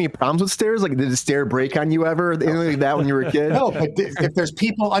ever have any problems with stairs? Like, did the stair break on you ever? Anything like that when you were a kid? No, but if there's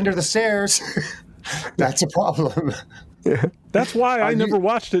people under the stairs, that's a problem. Yeah. That's why I never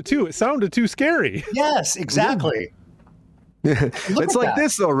watched it too. It sounded too scary. Yes, exactly. Yeah. It's like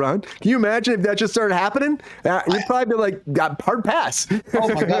this though, Ron. Can you imagine if that just started happening? You'd probably be like, got hard pass. Oh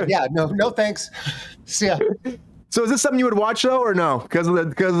my God. Yeah. No, thanks. See ya. So is this something you would watch though, or no? Because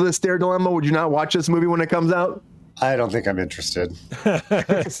of the stair dilemma, would you not watch this movie when it comes out? I don't think I'm interested.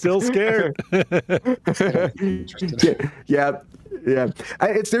 Still scared. Yeah.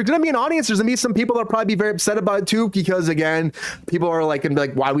 There's going to be an audience. There's going to be some people that will probably be very upset about it too, because again, people are like, and be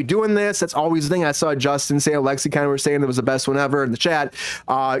like, why are we doing this? That's always the thing. I saw Justin say, Lexi kind of were saying it was the best one ever in the chat.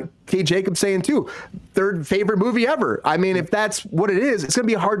 Kate Jacobs saying too, third favorite movie ever. I mean, if that's what it is, it's going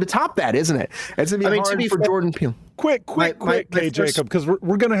to be hard to top that, isn't it? It's going to be hard for Jordan Peele. Quick, Kate Jacob, because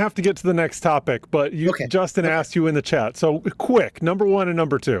we're going to have to get to the next topic. But Justin asked you in the chat. So quick, number one and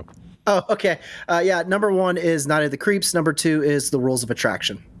number two. Oh, okay. Yeah, number 1 is Night of the Creeps. Number 2 is The Rules of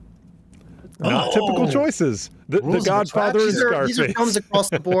Attraction. Not typical choices. The Godfather and Scarface. These are films across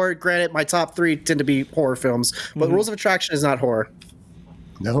the board. Granted, my top 3 tend to be horror films, but Rules of Attraction is not horror.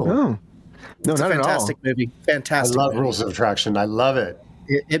 No. No, It's a not at all. fantastic movie. I Fantastic love movie. Rules of Attraction. I love it.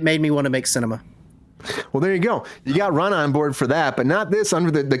 It made me want to make cinema. Well, there you go. You got Ron on board for that, but not this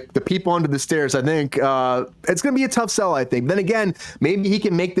under the people under the stairs. I think it's going to be a tough sell, I think. Then again, maybe he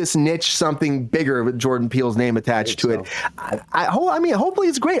can make this niche something bigger with Jordan Peele's name attached to it. I mean, hopefully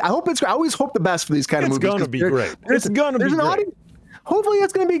it's great. I hope it's great. I always hope the best for these kind of It's movies. gonna be great. It's gonna be great. Hopefully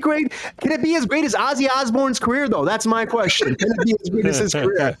it's going to be great. Can it be as great as Ozzy Osbourne's career, though? That's my question. Can it be as great as his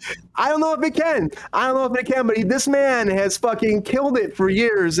career? I don't know if it can. But this man has fucking killed it for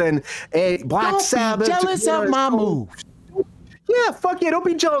years. And Black Sabbath. Jealous of my moves. Yeah, fuck yeah. Don't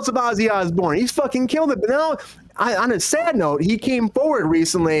be jealous of Ozzy Osbourne. He's fucking killed it. But now, on a sad note, he came forward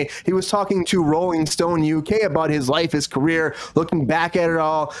recently. He was talking to Rolling Stone UK about his life, his career, looking back at it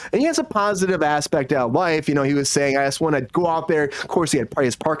all. And he has a positive aspect of life. You know, he was saying, I just want to go out there. Of course, he had probably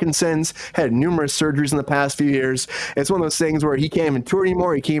his Parkinson's, had numerous surgeries in the past few years. It's one of those things where he can't even tour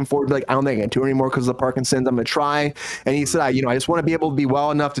anymore. He came forward like, I don't think I can tour anymore because of the Parkinson's. I'm going to try. And he said, I just want to be able to be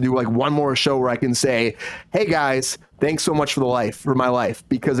well enough to do like one more show where I can say, hey guys, thanks so much for my life.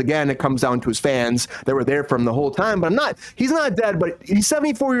 Because again, it comes down to his fans that were there for him the whole time. But he's not dead, but he's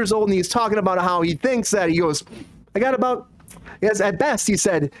 74 years old and he's talking about how he thinks that he goes, at best, he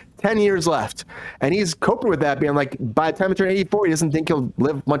said 10 years left. And he's coping with that, being like, by the time he turns 84, he doesn't think he'll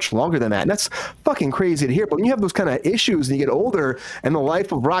live much longer than that. And that's fucking crazy to hear. But when you have those kind of issues and you get older and the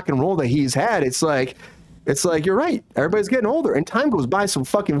life of rock and roll that he's had, it's like, you're right. Everybody's getting older and time goes by so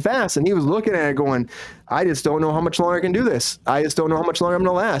fucking fast. And he was looking at it going, I just don't know how much longer I can do this. I just don't know how much longer I'm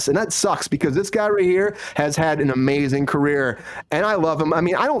going to last. And that sucks because this guy right here has had an amazing career and I love him. I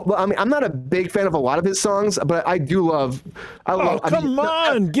mean, I'm not a big fan of a lot of his songs, but I do love, come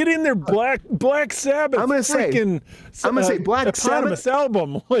on, get in there, Black Sabbath. I'm going to say Black Sabbath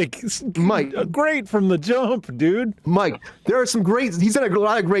album. Like, Mike, great from the jump, dude. Mike, he's done a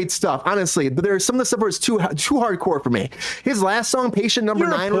lot of great stuff, honestly, but there's some of the stuff where it's too hardcore for me. His last song, Patient Number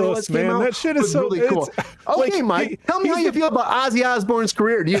 9, that shit is so really cool. Okay, Mike, tell me how you feel about Ozzy Osbourne's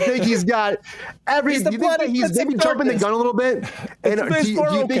career. Do you think he's got do you think that he's maybe jumping the gun a little bit? And do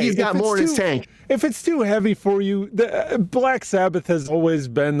you think he's got more in his tank? If it's too heavy for you, Black Sabbath has always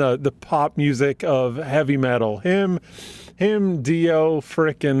been the pop music of heavy metal. Him, Dio,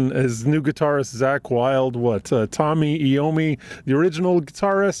 frickin' his new guitarist, Zakk Wylde, Tommy Iommi, the original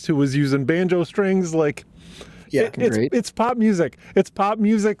guitarist who was using banjo strings, like... Yeah, it's pop music. It's pop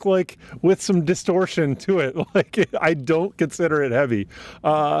music, like with some distortion to it. Like I don't consider it heavy.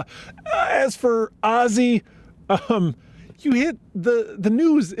 As for Ozzy, you hit the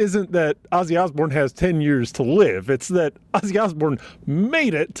news isn't that Ozzy Osbourne has 10 years to live. It's that Ozzy Osbourne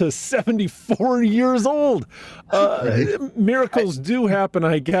made it to 74 years old. Miracles do happen,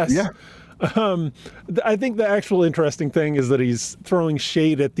 I guess. Yeah. I think the actual interesting thing is that he's throwing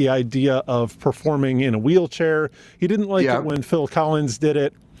shade at the idea of performing in a wheelchair. He didn't like it when Phil Collins did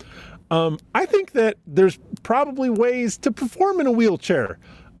it. I think that there's probably ways to perform in a wheelchair.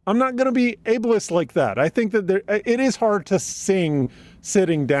 I'm not going to be ableist like that. I think that it is hard to sing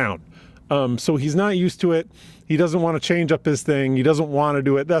sitting down. So he's not used to it. He doesn't want to change up his thing. He doesn't want to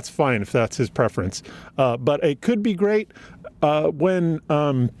do it. That's fine if that's his preference. But it could be great when...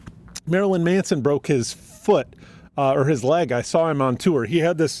 Marilyn Manson broke his foot or his leg. I saw him on tour. He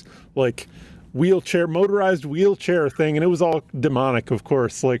had this like motorized wheelchair thing, and it was all demonic, of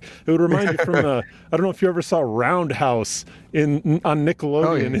course. Like it would remind you from I don't know if you ever saw Roundhouse on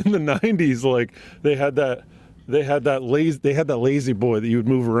Nickelodeon in the 90s. Like they had that lazy boy that you would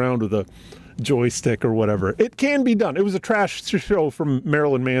move around with a joystick or whatever. It can be done. It was a trash show from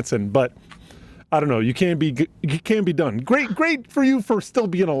Marilyn Manson, but I don't know. You can be done. Great for you for still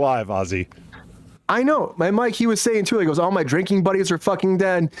being alive, Ozzy. I know. My Mike, he was saying too. He goes, "All my drinking buddies are fucking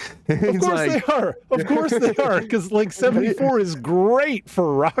dead." Of course they are. Of course they are. Because like 74 is great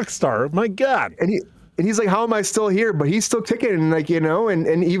for a rock star. My God. And he's like, "How am I still here?" But he's still kicking, and like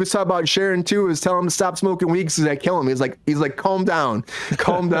and he was talking about Sharon too. Was telling him to stop smoking weed because I kill him. He's like, "Calm down,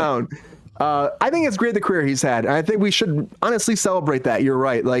 calm down." I think it's great the career he's had. And I think we should honestly celebrate that. You're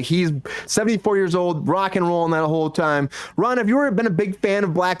right. Like he's 74 years old, rock and rolling that whole time. Ron, have you ever been a big fan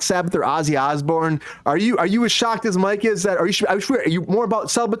of Black Sabbath or Ozzy Osbourne? Are you as shocked as Mike is? Are you more about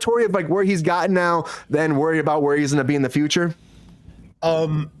celebratory of like where he's gotten now than worried about where he's going to be in the future?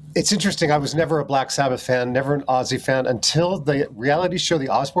 It's interesting. I was never a Black Sabbath fan, never an Ozzy fan until the reality show The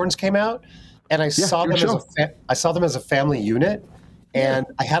Osbournes came out, and I saw them as a family unit. And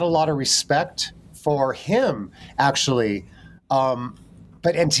I had a lot of respect for him, actually. And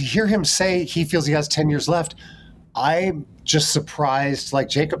to hear him say he feels he has 10 years left, I'm just surprised, like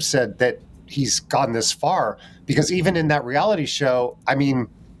Jacob said, that he's gotten this far. Because even in that reality show, I mean,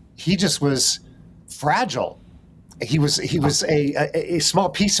 he just was fragile. He was a small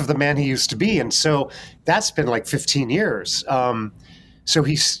piece of the man he used to be. And so that's been like 15 years. So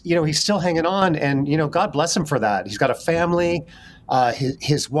he's still hanging on, and, God bless him for that. He's got a family.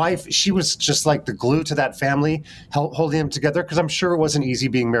 His wife, she was just like the glue to that family, holding him together, because I'm sure it wasn't easy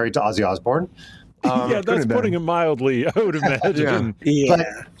being married to Ozzy Osbourne. Yeah, that's putting it mildly, I would imagine. But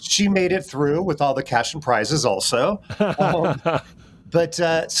she made it through with all the cash and prizes also.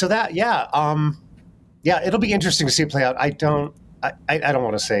 It'll be interesting to see it play out. I don't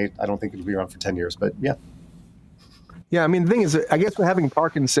want to say I don't think it'll be around for 10 years, but yeah. Yeah, I mean, the thing is, I guess with having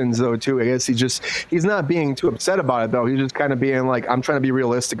Parkinson's, though, too, I guess he's not being too upset about it, though. He's just kind of being like, I'm trying to be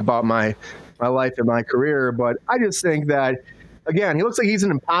realistic about my life and my career. But I just think that, again, he looks like he's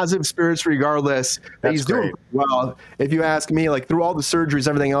in positive spirits regardless. That he's doing well, if you ask me, like through all the surgeries,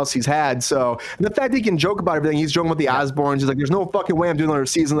 everything else he's had. So and the fact that he can joke about everything, he's joking with the Osbournes. He's like, there's no fucking way I'm doing another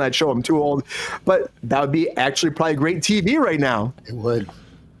season of that show. I'm too old. But that would be actually probably great TV right now. It would.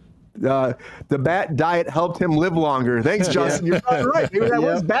 The bat diet helped him live longer. Thanks, Justin. You're probably right. Maybe that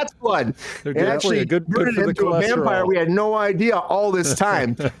was bat's blood. They're and actually good turned for it the into a vampire. We had no idea all this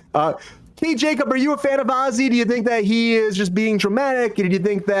time. Hey, Jacob, are you a fan of Ozzy? Do you think that he is just being dramatic? Do you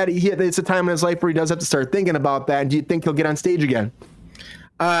think that it's a time in his life where he does have to start thinking about that? And do you think he'll get on stage again?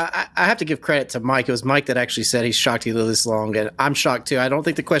 I have to give credit to Mike. It was Mike that actually said he's shocked he lived this long, and I'm shocked too. I don't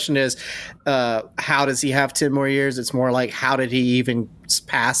think the question is how does he have 10 more years? It's more like how did he even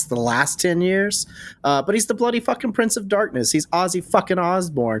pass the last 10 years? But he's the bloody fucking Prince of Darkness. He's Ozzy fucking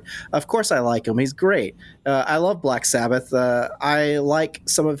Osbourne. Of course I like him. He's great. I love Black Sabbath. I like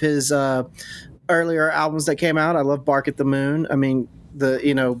some of his earlier albums that came out. I love Bark at the Moon. I mean,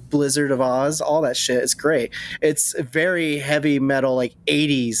 the Blizzard of Oz, all that shit. It's great. It's very heavy metal, like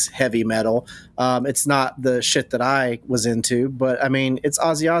 80s heavy metal. It's not the shit that I was into, but I mean, it's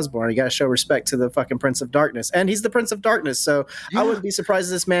Ozzy Osbourne. You got to show respect to the fucking Prince of Darkness, and he's the Prince of Darkness. So I wouldn't be surprised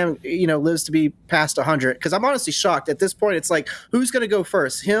if this man, lives to be past 100. Because I'm honestly shocked at this point. It's like, who's going to go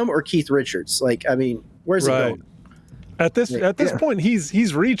first, him or Keith Richards? Like, I mean, where's he going? At this point,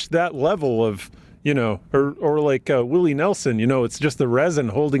 he's reached that level of. Or like Willie Nelson, it's just the resin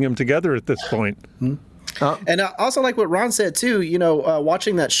holding him together at this point. Mm-hmm. And I also like what Ron said too,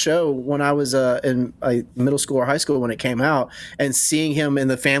 watching that show when I was in middle school or high school when it came out, and seeing him in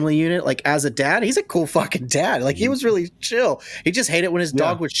the family unit, like as a dad, he's a cool fucking dad. Like he was really chill. He just hated when his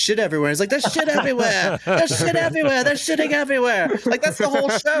dog would shit everywhere. He's like, there's shit everywhere. There's shit everywhere. There's shitting everywhere. Like that's the whole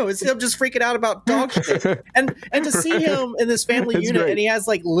show. It's him just freaking out about dog shit. And to see him in this family unit, and he has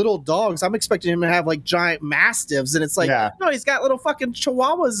like little dogs. I'm expecting him to have like giant mastiffs, and it's like, no, he's got little fucking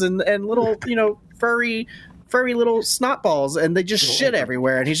chihuahuas and little, furry little snot balls, and they just shit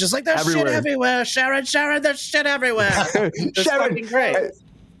everywhere. And he's just like, there's shit everywhere, Sharon, there's shit everywhere. It's fucking great.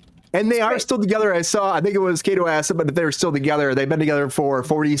 And they are still together. I think it was Kato asked it, but they're still together. They've been together for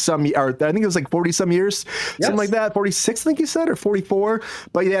 40 some, or I think it was like 40 some years, something like that. 46, I think you said, or 44.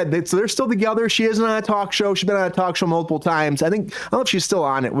 But yeah, so they're still together. She isn't on a talk show. She's been on a talk show multiple times. I don't know if she's still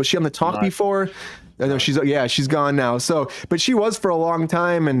on it. Was she on the talk before? I know she's gone now. So, but she was for a long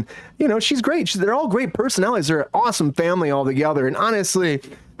time, and she's great. They're all great personalities. They're an awesome family all together. And honestly,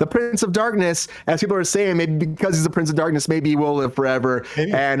 the Prince of Darkness, as people are saying, maybe because he's the Prince of Darkness, maybe he will live forever.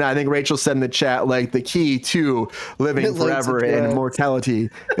 Maybe. And I think Rachel said in the chat, like, the key to living forever and immortality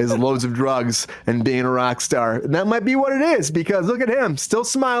is loads of drugs and being a rock star. And that might be what it is, because look at him, still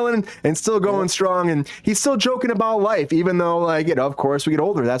smiling and still going strong, and he's still joking about life, even though, like, of course, we get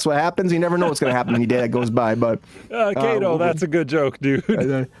older. That's what happens. You never know what's going to happen any day that goes by. But Kato, that's a good joke,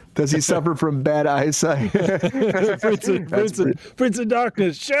 dude. Does he suffer from bad eyesight? Prince of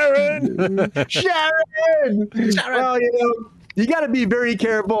Darkness, Sharon! Sharon! Well, you got to be very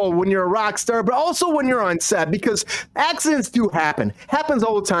careful when you're a rock star, but also when you're on set, because accidents do happen. Happens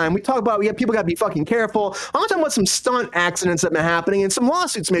all the time. We have people got to be fucking careful. I'm talking about some stunt accidents that have been happening, and some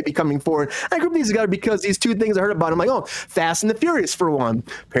lawsuits may be coming forward. I group these together because these two things I heard about. I'm like, Fast and the Furious for one.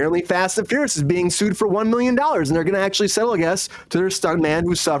 Apparently, Fast and Furious is being sued for $1 million, and they're going to actually settle, I guess, to their stunt man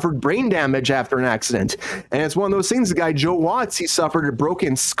who suffered brain damage after an accident. And it's one of those things. The guy Joe Watts, he suffered a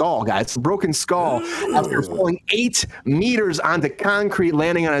broken skull, guys. A broken skull after falling 8 meters onto concrete,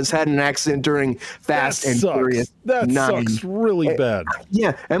 landing on his head in an accident during Fast and Furious 9. That sucks really bad.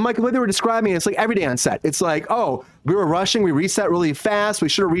 Yeah, and Michael, what they were describing, it's like every day on set. It's like, oh, we were rushing, we reset really fast. We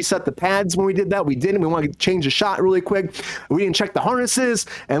should have reset the pads when we did that. We didn't. We wanted to change the shot really quick. We didn't check the harnesses,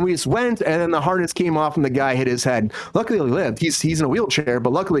 and we just went, and then the harness came off, and the guy hit his head. Luckily, he lived. He's in a wheelchair,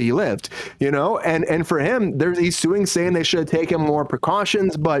 but luckily he lived. And for him, he's suing, saying they should have taken more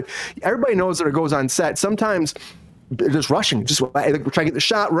precautions. But everybody knows that it goes on set. Sometimes they're just rushing, just trying to get the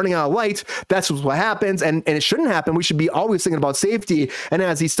shot, running out of light. That's what happens, and it shouldn't happen. We should be always thinking about safety. And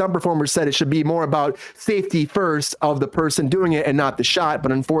as these stunt performers said, it should be more about safety first of the person doing it and not the shot.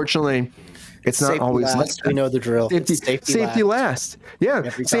 But unfortunately, it's not Safety always last. We know the drill. Safety last. Yeah.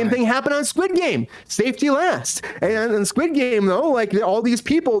 Same thing happened on Squid Game. Safety last. And in Squid Game, though, like all these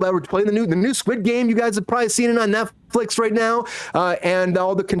people that were playing the new Squid Game, you guys have probably seen it on Netflix right now, and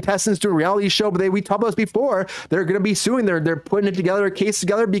all the contestants do a reality show. But we talked about this before. They're going to be suing. They're putting it together, a case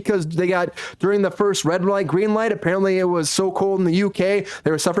together, because they got during the first red light, green light. Apparently, it was so cold in the UK.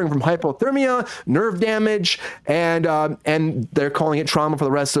 They were suffering from hypothermia, nerve damage, and they're calling it trauma for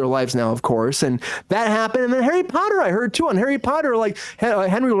the rest of their lives now, of course. And that happened. And then Harry Potter, I heard too on Harry Potter, like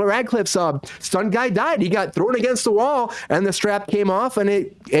Henry Radcliffe's stunt guy died. He got thrown against the wall, and the strap came off, and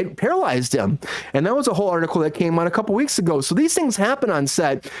it paralyzed him. And that was a whole article that came out a couple weeks ago. So these things happen on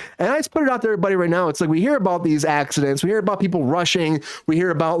set, and I just put it out there, everybody, right now. It's like we hear about these accidents, we hear about people rushing, we hear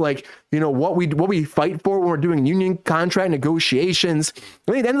about what we fight for when we're doing union contract negotiations.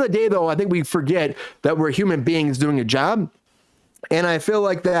 I mean, at the end of the day, though, I think we forget that we're human beings doing a job, and I feel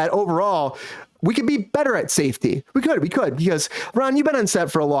like that overall, we could be better at safety. We could, because Ron, you've been on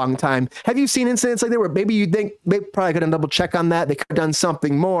set for a long time. Have you seen incidents like that where maybe you think they probably could have double check on that? They could have done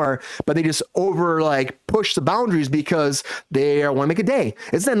something more, but they just push the boundaries because they want to make a day.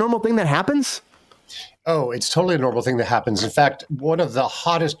 Isn't that a normal thing that happens? Oh, it's totally a normal thing that happens. In fact, a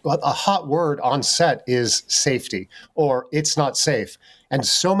hot word on set is safety, or it's not safe. And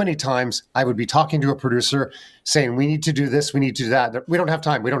so many times I would be talking to a producer saying, we need to do this, we need to do that. We don't have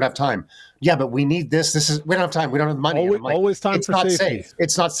time. Yeah, but we need this. We don't have time. We don't have the money. Always time it's for not safety. Safe.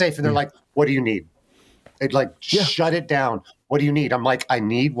 It's not safe. And they're like, what do you need? They'd shut it down. What do you need? I'm like, I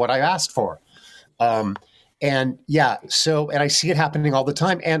need what I asked for. And I see it happening all the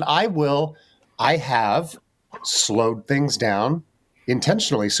time. And I have slowed things down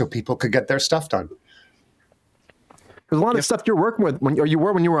intentionally so people could get their stuff done. Because a lot of the stuff you're working with when you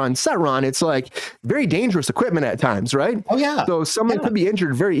were on set, Ron, it's like very dangerous equipment at times, right? Oh, yeah. So someone could be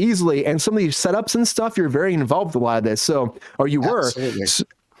injured very easily. And some of these setups and stuff, you're very involved with a lot of this. Or you were. Absolutely.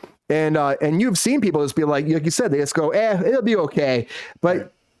 And you've seen people just be like you said, they just go, it'll be okay.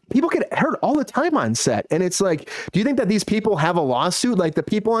 But people get hurt all the time on set. And it's like, do you think that these people have a lawsuit like the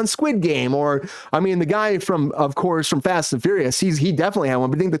people on Squid Game? Or, I mean, the guy from Fast and Furious, he definitely had one.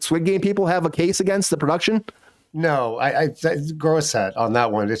 But do you think the Squid Game people have a case against the production? No, I gross set on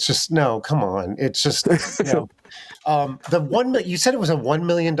that one. It's just, no, come on. It's just, the you said it was a $1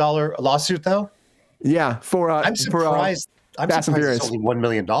 million lawsuit though? Yeah. I'm surprised. It's only $1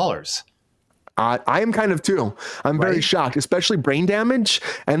 million. I am kind of too. I'm very shocked, especially brain damage.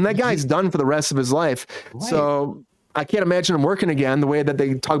 And that guy's done for the rest of his life. Right. So I can't imagine him working again the way that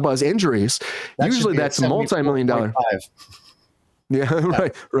they talk about his injuries. Usually that's a multi-million-dollar. Yeah,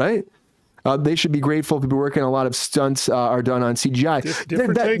 right. They should be grateful to be working. A lot of stunts are done on CGI.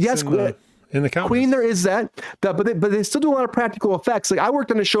 Different takes in the comments. Queen, there is that, but they still do a lot of practical effects. Like I worked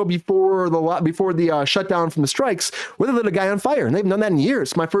on a show before the shutdown from the strikes, where they lit a guy on fire, and they've done that in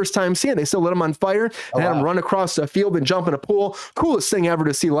years. My first time seeing it, they still lit him on fire and had him run across a field and jump in a pool. Coolest thing ever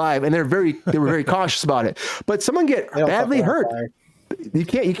to see live, and they were very cautious about it. But someone get badly hurt. You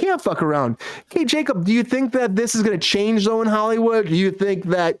can't fuck around. Okay, Jacob, do you think that this is going to change though in Hollywood? Do you think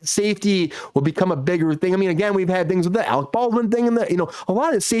that safety will become a bigger thing? I mean, again, we've had things with the Alec Baldwin thing and a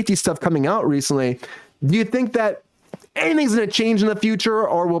lot of safety stuff coming out recently. Do you think that anything's going to change in the future,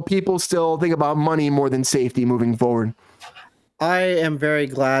 or will people still think about money more than safety moving forward? I am very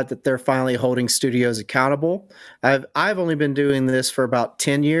glad that they're finally holding studios accountable. I've only been doing this for about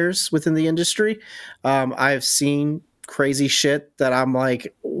 10 years within the industry. I've seen crazy shit that I'm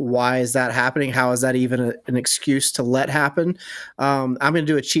like, why is that happening? How is that even an excuse to let happen? I'm going to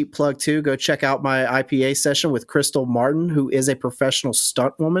do a cheap plug too. Go check out my IPA session with Crystal Martin, who is a professional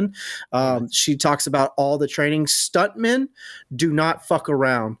stunt woman. She talks about all the training. Stuntmen do not fuck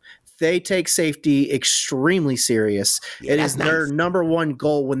around. They take safety extremely serious. It is their number one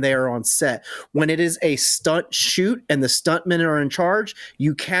goal when they are on set. When it is a stunt shoot and the stuntmen are in charge,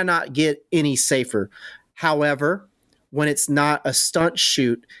 you cannot get any safer. However, when it's not a stunt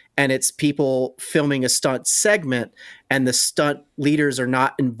shoot and it's people filming a stunt segment and the stunt leaders are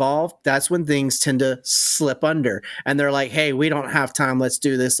not involved, that's when things tend to slip under. And they're like, hey, we don't have time. Let's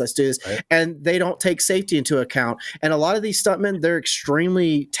do this. Right. And they don't take safety into account. And a lot of these stuntmen, they're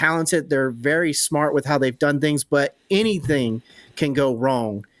extremely talented. They're very smart with how they've done things, but anything can go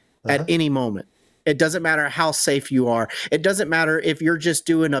wrong at any moment. It doesn't matter how safe you are. It doesn't matter if you're just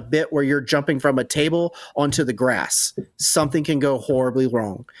doing a bit where you're jumping from a table onto the grass. Something can go horribly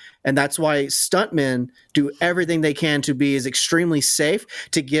wrong. And that's why stuntmen do everything they can to be as extremely safe,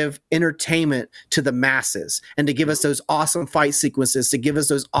 to give entertainment to the masses and to give us those awesome fight sequences, to give us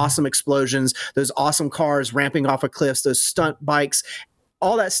those awesome explosions, those awesome cars ramping off of cliffs, those stunt bikes.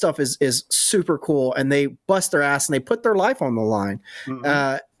 All that stuff is super cool, and they bust their ass and they put their life on the line.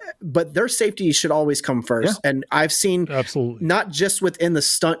 But their safety should always come first. Yeah. And I've seen, absolutely, not just within the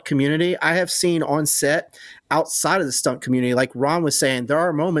stunt community, I have seen on set outside of the stunt community, like Ron was saying, there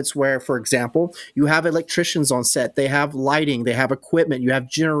are moments where, for example, you have electricians on set, they have lighting, they have equipment, you have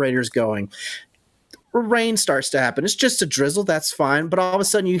generators going. Rain starts to happen. It's just a drizzle. That's fine. But all of a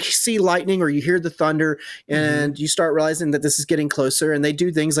sudden you see lightning or you hear the thunder and you start realizing that this is getting closer, and they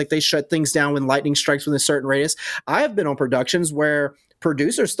do things like they shut things down when lightning strikes within a certain radius. I have been on productions where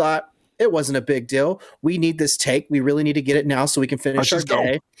producers thought it wasn't a big deal. We need this take. We really need to get it now so we can finish our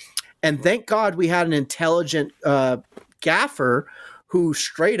day. And thank God we had an intelligent gaffer who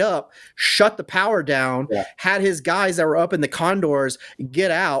straight up shut the power down, had his guys that were up in the Condors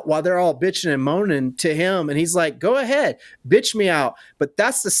get out while they're all bitching and moaning to him. And he's like, go ahead, bitch me out. But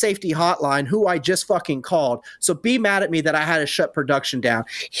that's the safety hotline who I just fucking called. So be mad at me that I had to shut production down.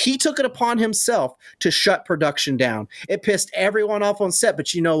 He took it upon himself to shut production down. It pissed everyone off on set.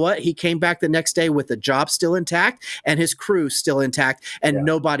 But you know what? He came back the next day with the job still intact and his crew still intact, and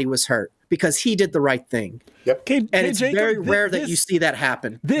nobody was hurt, because he did the right thing. Yep. And it's Jacob, very rare that you see that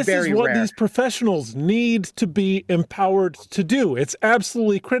happen. This is what these professionals need to be empowered to do. It's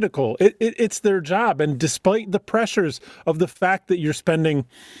absolutely critical. It's their job. And despite the pressures of the fact that you're spending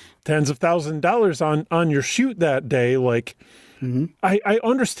tens of thousands of dollars on your shoot that day, like, I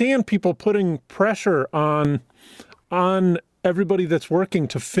understand people putting pressure on everybody that's working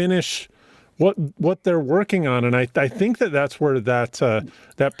to finish what they're working on, and I think that's where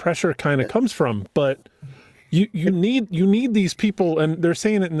that pressure kind of comes from. But you need these people, and they're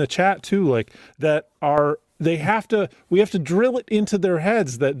saying it in the chat too, like we have to drill it into their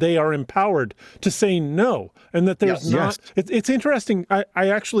heads that they are empowered to say no, and that there's it's interesting. I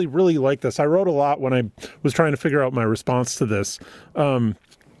actually really like this. I wrote a lot when I was trying to figure out my response to this.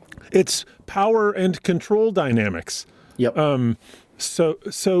 It's power and control dynamics. Yep.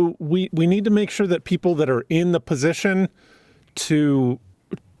 So we need to make sure that people that are in the position to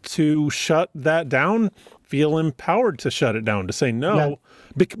shut that down feel empowered to shut it down, to say no,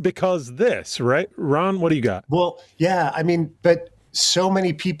 because this, right? Ron, what do you got? Well, yeah, I mean, but so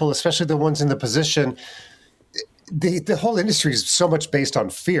many people, especially the ones in the position, the whole industry is so much based on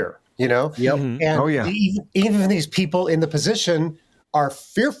fear, you know? Yep. And even these people in the position are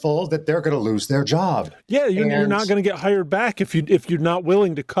fearful that they're going to lose their job. Yeah, you're not going to get hired back if you're not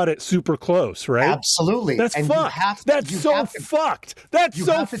willing to cut it super close, right? Absolutely. That's fucked. That's so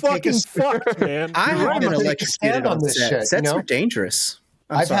fucked, man. I have been electrocuted on this shit. Sets are dangerous.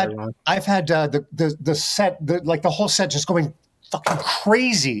 I've had the set, like the whole set just going fucking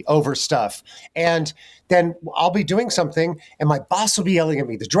crazy over stuff. And then I'll be doing something and my boss will be yelling at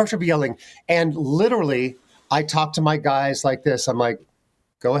me, the director will be yelling, and literally I talk to my guys like this. I'm like,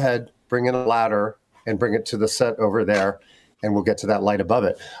 go ahead, bring in a ladder and bring it to the set over there, and we'll get to that light above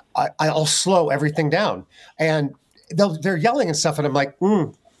it. I'll slow everything down. And they're yelling and stuff, and I'm like,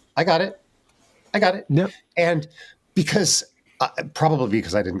 I got it. Yep. And probably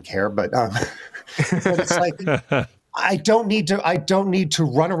because I didn't care, but it's like, I don't need to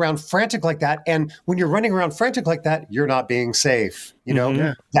run around frantic like that. And when you're running around frantic like that, you're not being safe. You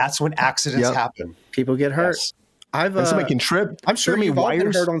know, that's when accidents happen. People get hurt. Yes. Somebody can trip. I'm sure you've all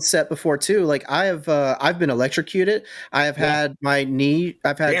been hurt on set before too. Like I've been electrocuted. I have had my knee.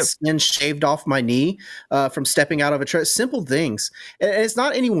 I've had skin shaved off my knee from stepping out of a truck. Simple things, and it's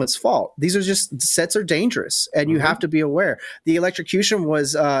not anyone's fault. These are just sets are dangerous, and you have to be aware. The electrocution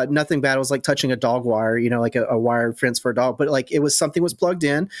was nothing bad. It was like touching a dog wire, you know, like a wire fence for a dog. But like it was something was plugged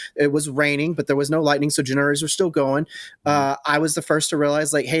in. It was raining, but there was no lightning, so generators were still going. I was the first to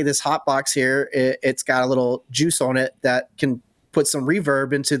realize, like, hey, this hot box here, it's got a little juice on it that can put some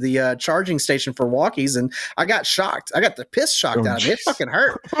reverb into the charging station for walkies, and I got shocked. I got the piss shocked out of me. It fucking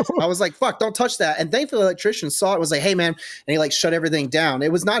hurt. I was like, fuck, don't touch that. And thankfully the electrician saw it, was like, hey man, and he like shut everything down.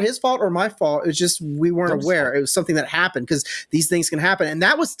 It was not his fault or my fault. It was just we weren't aware. It was something that happened, because these things can happen. And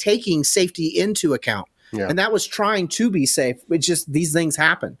that was taking safety into account. Yeah. And that was trying to be safe. It's just these things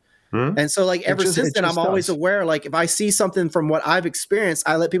happen. And so like ever since then, I'm always aware, like if I see something from what I've experienced,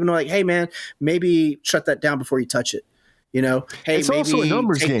 I let people know like, hey man, maybe shut that down before you touch it. You know, hey, it's maybe also a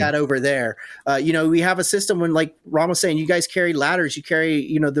numbers take game. That over there. You know, we have a system when, like Ron was saying, you guys carry ladders, you carry,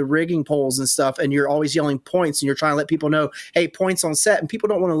 you know, the rigging poles and stuff, and you're always yelling points, and you're trying to let people know, hey, points on set, and people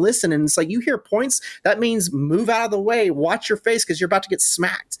don't want to listen. And it's like, you hear points, that means move out of the way, watch your face, because you're about to get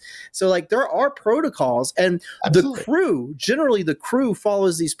smacked. So like there are protocols, and the crew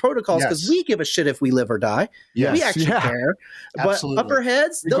follows these protocols, because we give a shit if we live or die. Yes. We actually care. Absolutely. But upper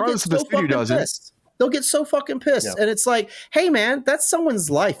heads, they'll get so fucking pissed. They'll get so fucking pissed. Yeah. And it's like, hey man, that's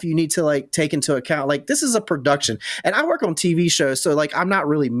someone's life you need to like take into account. Like this is a production. And I work on TV shows, so like I'm not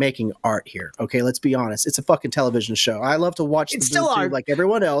really making art here. Okay, let's be honest. It's a fucking television show. I love to watch it's still art like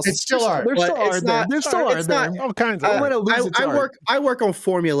everyone else. It's still art. There's still art there. There's still art there. All kinds of I work on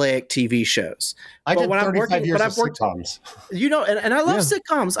formulaic TV shows. I did 35 years of sitcoms. You know, and I love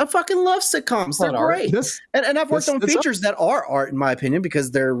sitcoms. I fucking love sitcoms. They're great. And I've worked on features that are art, in my opinion, because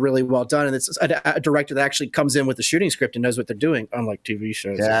they're really well done. And it's a director that actually comes in with the shooting script and knows what they're doing, unlike TV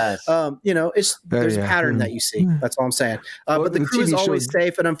shows. Yes. You know, there's a pattern that you see. That's all I'm saying. But the crew is always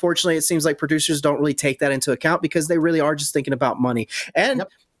safe. And unfortunately, it seems like producers don't really take that into account, because they really are just thinking about money. And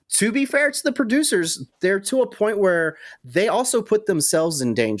to be fair to the producers, they're to a point where they also put themselves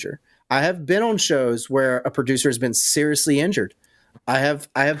in danger. I have been on shows where a producer has been seriously injured. I have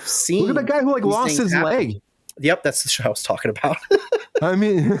seen. Look at the guy who like lost his leg. Yep, that's the show I was talking about. I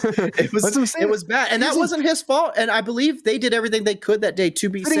mean, it was bad, and that wasn't his fault. And I believe they did everything they could that day to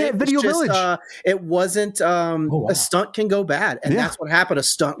be safe. It wasn't. A stunt can go bad, and that's what happened. A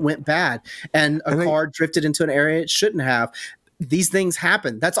stunt went bad, and a car drifted into an area it shouldn't have. These things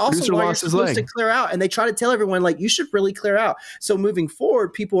happen. That's also why you're supposed to clear out. And they try to tell everyone, like, you should really clear out. So moving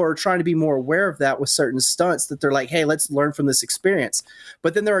forward, people are trying to be more aware of that with certain stunts, that they're like, hey, let's learn from this experience.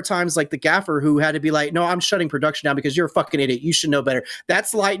 But then there are times like the gaffer who had to be like, no, I'm shutting production down because you're a fucking idiot. You should know better.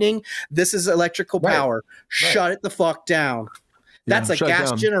 That's lightning. This is electrical power. Shut it the fuck down. That's a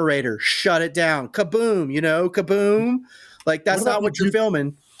gas generator. Shut it down. Kaboom, kaboom. Like, that's not what you're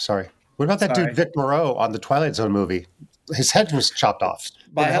filming. Sorry. What about that dude, Vic Moreau, on the Twilight Zone movie? His head was chopped off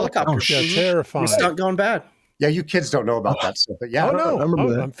by a helicopter. Oh, yeah, terrifying. Stunt gone bad. Yeah, you kids don't know about that stuff, but yeah. Oh no,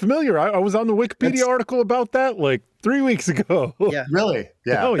 I'm familiar. I was on the Wikipedia article about that like 3 weeks ago. Yeah, really?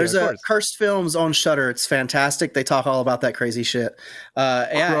 Yeah. Oh, there's a Cursed Films on Shudder. It's fantastic. They talk all about that crazy shit.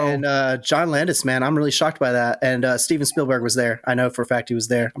 And John Landis, man, I'm really shocked by that. And Steven Spielberg was there. I know for a fact he was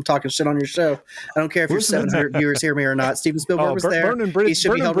there. I'm talking shit on your show. I don't care if your 700 viewers hear me or not. Steven Spielberg was there. Burning Bridges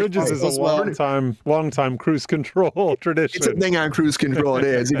is a long time cruise control tradition. It's a thing on cruise control. It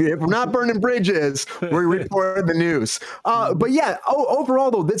is. If we're not burning bridges, we're reporting the news. But yeah,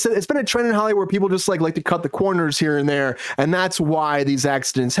 overall though, it's been a trend in Hollywood where people just like to cut the corners here and there, and that's why these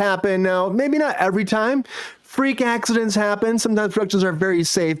accidents happen. Now, maybe not every time. Freak accidents happen. Sometimes productions are very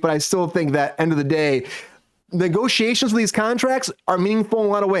safe, but I still think that end of the day, negotiations with these contracts are meaningful in a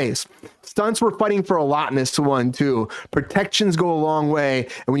lot of ways. Stunts, we're fighting for a lot in this one too. Protections go a long way,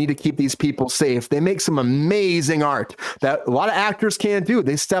 and we need to keep these people safe. They make some amazing art that a lot of actors can't do.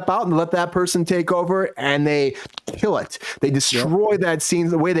 They step out and let that person take over, and they kill it. They destroy that scene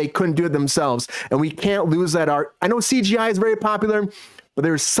the way they couldn't do it themselves, and we can't lose that art. I know CGI is very popular, but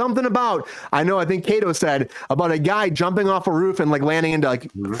there's something about, I think Kato said, about a guy jumping off a roof and like landing into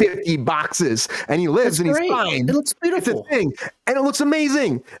like 50 boxes, and he lives and he's fine. It looks beautiful. It's a thing. And it looks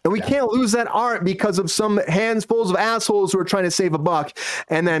amazing. And we can't lose that art because of some handfuls of assholes who are trying to save a buck,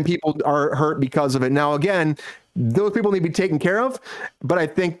 and then people are hurt because of it. Now, again, those people need to be taken care of, but I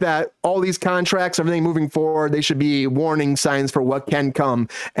think that all these contracts, everything moving forward, they should be warning signs for what can come,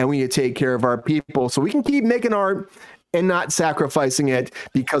 and we need to take care of our people so we can keep making art and not sacrificing it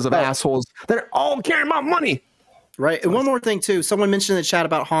because of assholes that are all caring about money. Right. And one more thing, too. Someone mentioned in the chat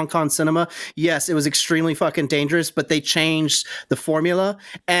about Hong Kong cinema. Yes, it was extremely fucking dangerous, but they changed the formula.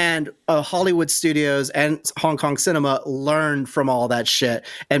 And Hollywood studios and Hong Kong cinema learned from all that shit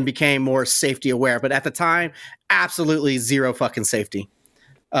and became more safety aware. But at the time, absolutely zero fucking safety.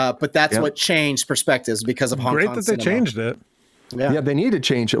 But that's what changed perspectives because of Hong Kong cinema. Great that they changed it. Yeah, they need to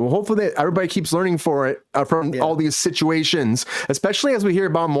change it. Well, hopefully everybody keeps learning from all these situations, especially as we hear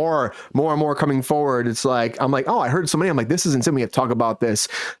about more and more coming forward. It's like, I'm like, oh, I heard so many. I'm like, this isn't something we have to talk about this.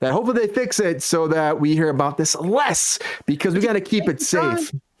 That hopefully they fix it so that we hear about this less, because we got to keep it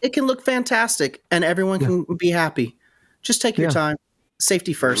safe. It can look fantastic and everyone can be happy. Just take your time.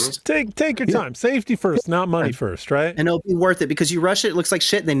 Safety first. Take your time. Safety first, not money first, right? And it'll be worth it, because you rush it looks like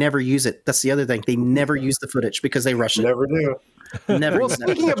shit and they never use it. That's the other thing. They never use the footage because they rush it. Never do. Well,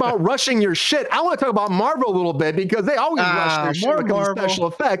 speaking about rushing your shit, I want to talk about Marvel a little bit, because they always rush their shit when it comes to special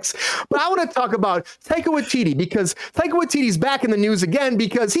effects. But I want to talk about Taika Waititi, because Taika Waititi's back in the news again,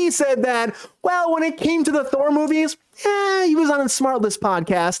 because he said that, well, when it came to the Thor movies, he was on a Smartless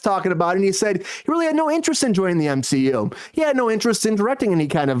podcast talking about it, and he said he really had no interest in joining the MCU. He had no interest in directing any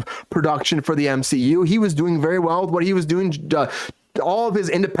kind of production for the MCU. He was doing very well with what he was doing. All of his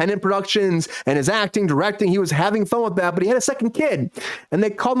independent productions and his acting, directing, he was having fun with that, but he had a second kid, and they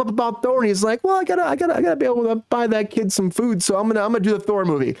called him up about Thor, and he's like, well, I gotta be able to buy that kid some food, so I'm gonna do the Thor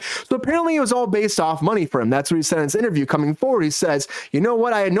movie. So apparently it was all based off money for him. That's what he said in his interview coming forward. He says, you know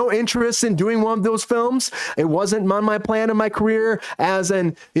what, I had no interest in doing one of those films. It wasn't on my plan in my career as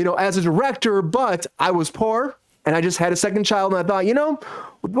a director, but I was poor and I just had a second child, and I thought,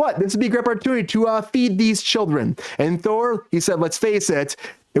 what? This would be a great opportunity to feed these children. And Thor, he said, let's face it,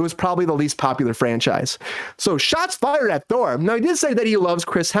 it was probably the least popular franchise. So shots fired at Thor. Now, he did say that he loves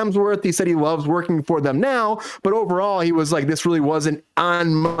Chris Hemsworth. He said he loves working for them now. But overall, he was like, this really wasn't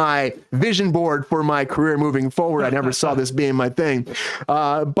on my vision board for my career moving forward. I never saw this being my thing.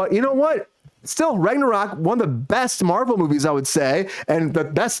 But you know what? Still, Ragnarok, one of the best Marvel movies, I would say, and the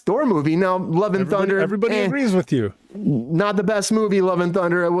best Thor movie. Now, Love and Thunder. Everybody agrees with you. Not the best movie, Love and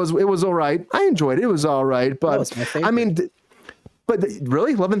Thunder. It was all right. I enjoyed it. It was all right. But my favorite. I mean,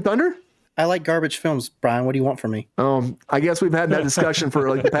 really, Love and Thunder? I like garbage films, Brian. What do you want from me? I guess we've had that discussion for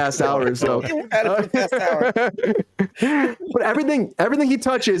like the past hour or so. But everything he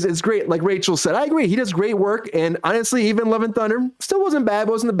touches is great. Like Rachel said, I agree. He does great work. And honestly, even Love and Thunder still wasn't bad.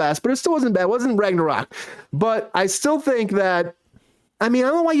 Wasn't the best, but it still wasn't bad. It wasn't Ragnarok. But I still think that, I mean, I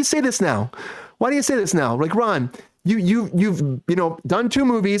don't know why you say this now. Why do you say this now? Like, Ron, you've done 2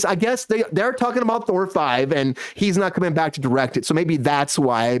 movies. I guess they're talking about Thor 5, and he's not coming back to direct it. So maybe that's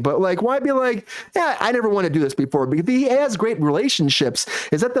why. But like, why be like, yeah, I never want to do this before? Because he has great relationships.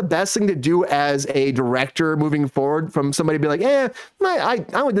 Is that the best thing to do as a director moving forward, from somebody to be like,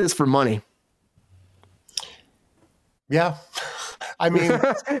 I would do this for money? Yeah. I mean,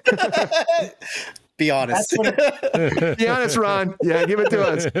 be honest. Be honest, Ron. Yeah, give it to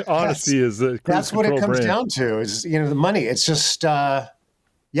us. Honesty is that's what it comes down to, is the money. It's just I'm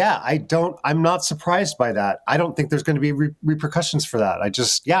not surprised by that. I don't think there's going to be repercussions for that.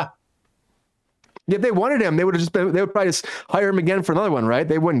 If they wanted him, they would probably just hire him again for another one, right?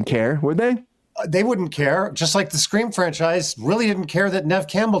 They wouldn't care, would they? They wouldn't care. Just like the Scream franchise really didn't care that Neve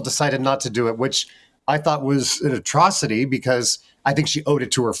Campbell decided not to do it, which I thought was an atrocity, because I think she owed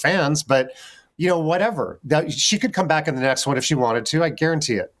it to her fans. But whatever. She could come back in the next one if she wanted to. I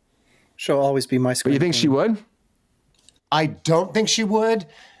guarantee it. She'll always be my Scream. You think she would? I don't think she would,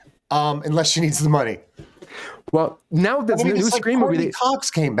 unless she needs the money. Well, now this new Scream movie,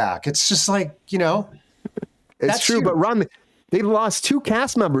 Cox came back. It's just like, it's true. Huge. But Ron, they lost 2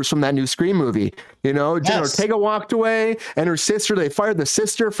 cast members from that new Scream movie. Jenna Ortega walked away, and her sister, they fired the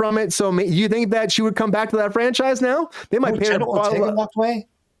sister from it. So you think that she would come back to that franchise now? They might pay her. Jenna Ortega walked away?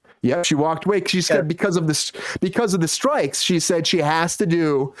 Yeah, she walked away. She said because of the strikes, she said she has to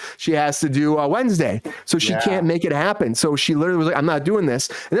do Wednesday, so she can't make it happen. So she literally was like, "I'm not doing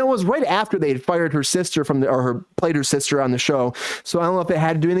this." And it was right after they had fired her sister played her sister on the show. So I don't know if it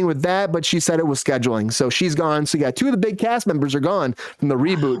had to do anything with that, but she said it was scheduling. So she's gone. So you got 2 of the big cast members are gone from the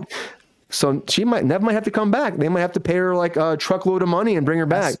reboot. So Neve might have to come back. They might have to pay her like a truckload of money and bring her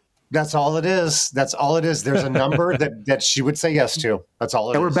back. That's all it is. That's all it is. There's a number that she would say yes to. That's all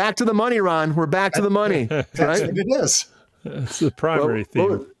it is. And we're back to the money, Ron. We're back to the money. That's right? what it is. That's the primary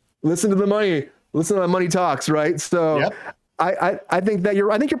theme. Listen to the money. Listen to the money talks, right? So yep. I think you're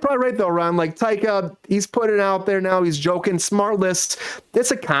probably right though, Ron. Like Taika, he's putting it out there now. He's joking. Smartless.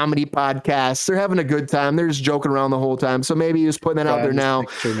 It's a comedy podcast. They're having a good time. They're just joking around the whole time. So maybe he's putting that out there now.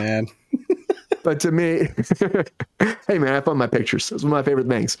 Picture, man. But to me, hey man, I found my pictures. It's one of my favorite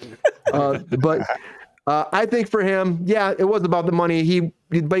things. But I think for him, yeah, it was about the money.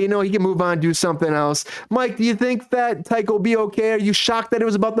 But he can move on, do something else. Mike, do you think that Taika will be okay? Are you shocked that it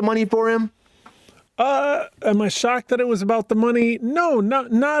was about the money for him? Am I shocked that it was about the money? No,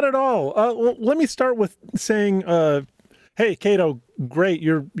 not at all. Well, let me start with saying, Hey, Cato, great.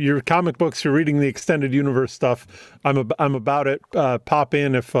 Your comic books. You're reading the extended universe stuff. I'm about it. Pop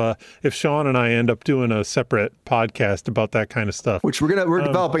in if Sean and I end up doing a separate podcast about that kind of stuff. Which we're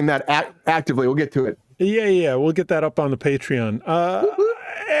developing that actively. We'll get to it. Yeah. We'll get that up on the Patreon.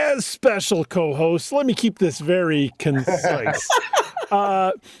 As special co-host, let me keep this very concise.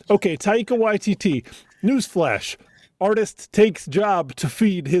 Okay, Taika Waititi. Newsflash: artist takes job to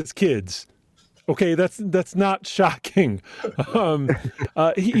feed his kids. Okay, that's not shocking.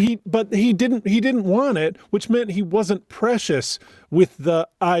 But he didn't want it, which meant he wasn't precious with the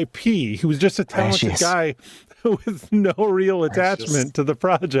IP. He was just a talented guy with no real attachment to the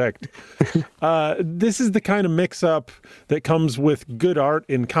project. This is the kind of mix-up that comes with good art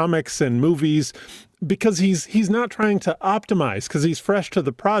in comics and movies, because he's not trying to optimize, because he's fresh to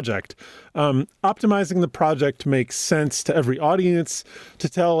the project. Optimizing the project to make sense to every audience, to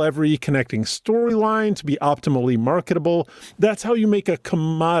tell every connecting storyline, to be optimally marketable. That's how you make a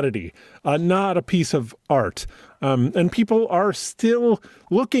commodity, not a piece of art. And people are still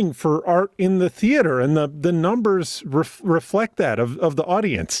looking for art in the theater, and the numbers reflect that of the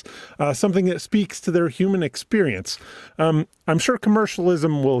audience, something that speaks to their human experience. I'm sure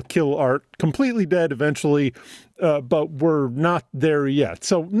commercialism will kill art completely dead eventually, but we're not there yet.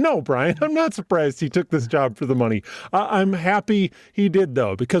 So no, Brian, I'm not surprised he took this job for the money. I'm happy he did,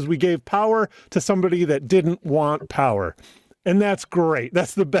 though, because we gave power to somebody that didn't want power. And that's great.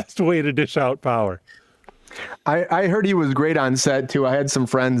 That's the best way to dish out power. I heard he was great on set too. I had some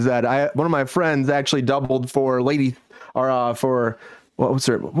friends one of my friends actually doubled for for what's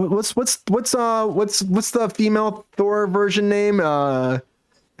the female Thor version name?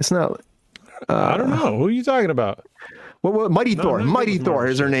 It's not. I don't know. Who are you talking about? Mighty Thor. Mighty Thor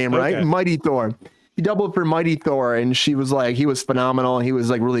is her name, right? Okay. Mighty Thor. He doubled for Mighty Thor, and he was phenomenal. He was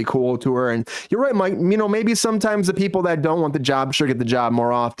like really cool to her. And you're right, Mike. Maybe sometimes the people that don't want the job should get the job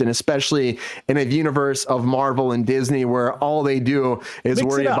more often, especially in a universe of Marvel and Disney where all they do is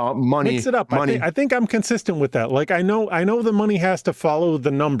worry about money. Mix it up. Money. I think I'm consistent with that. Like I know the money has to follow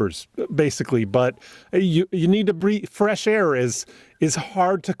the numbers basically, but you need to breathe fresh air. Is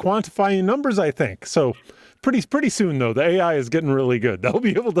hard to quantify in numbers, I think. So. Pretty soon, though, the AI is getting really good. They'll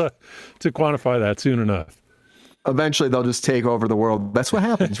be able to quantify that soon enough. Eventually, they'll just take over the world. That's what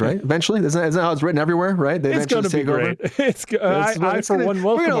happens, right? Eventually, isn't that how it's written everywhere, right? It's going to be great. We're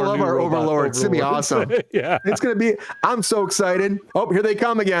going to love our overlords. It's going to be awesome. Yeah. It's going to be, I'm so excited. Oh, here they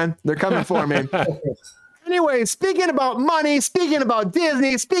come again. They're coming for me. Anyway, speaking about money, speaking about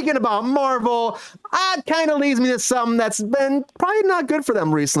Disney, speaking about Marvel, that kind of leads me to something that's been probably not good for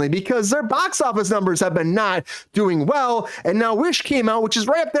them recently, because their box office numbers have been not doing well. And now Wish came out, which is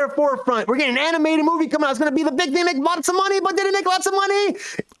right up their forefront. We're getting an animated movie coming out. It's going to be the big thing, make lots of money, but did it make lots of money?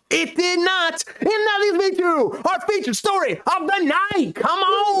 It did not. And that leads me to our featured story of the night. Come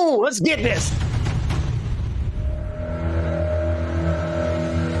on, let's get this.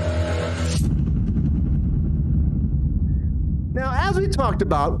 Now, as we talked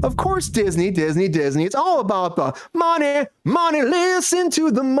about, of course, Disney, it's all about the money, listen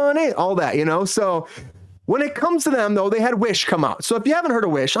to the money, all that, So when it comes to them, though, they had Wish come out. So if you haven't heard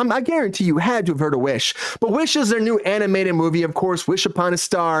of Wish, I guarantee you had to have heard of Wish. But Wish is their new animated movie, of course, Wish Upon a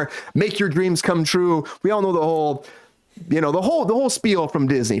Star, Make Your Dreams Come True. We all know the whole spiel from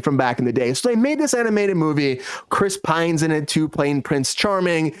Disney from back in the day. So they made this animated movie. Chris Pine's in it too, playing Prince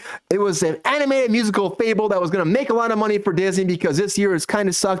Charming. It was an animated musical fable that was going to make a lot of money for Disney, because this year has kind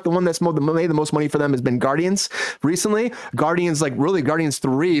of sucked. The one that's made the most money for them has been Guardians recently. Guardians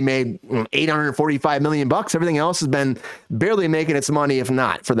 3 made $845 million. Everything else has been barely making its money, if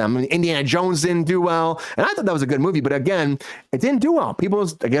not for them. Indiana Jones didn't do well. And I thought that was a good movie, but again, it didn't do well. People,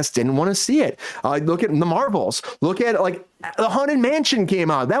 I guess, didn't want to see it. Look at the Marvels. Look at The Haunted Mansion came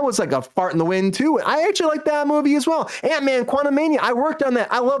out. That was like a fart in the wind too. I actually like that movie as well. Ant-Man Quantumania, I worked on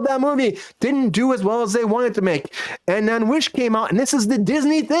that. I love that movie. Didn't do as well as they wanted to make. And then Wish came out, and this is the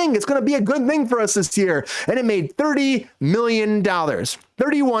Disney thing. It's going to be a good thing for us this year. And it made $30 million.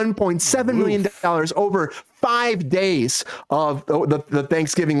 $31.7 million over 5 days of the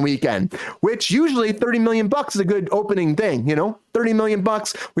Thanksgiving weekend, which usually $30 million is a good opening thing, $30 million.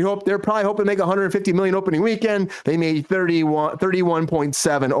 They're probably hoping to make $150 million opening weekend. They made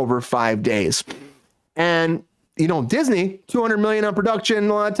 31.7 over 5 days. And Disney, 200 million on production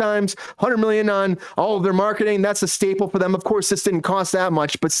a lot of times, 100 million on all of their marketing. That's a staple for them. Of course, this didn't cost that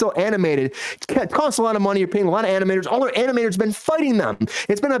much, but still animated. It costs a lot of money. You're paying a lot of animators. All their animators have been fighting them.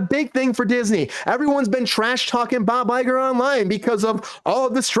 It's been a big thing for Disney. Everyone's been trash talking Bob Iger online because of all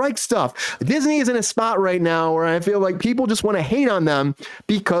of the strike stuff. Disney is in a spot right now where I feel like people just want to hate on them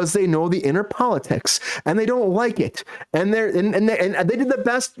because they know the inner politics and they don't like it. And they did the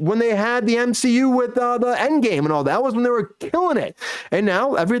best when they had the MCU with the Endgame and all that was when they were killing it. And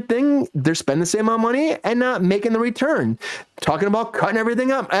now everything, they're spending the same amount of money and not making the return. Talking about cutting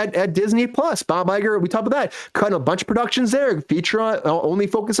everything up at Disney Plus. Bob Iger, we talked about that. Cutting a bunch of productions there. Only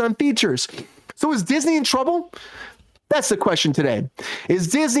focus on features. So is Disney in trouble? That's the question today. Is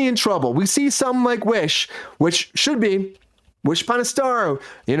Disney in trouble? We see something like Wish, which should be Wish Upon a Star,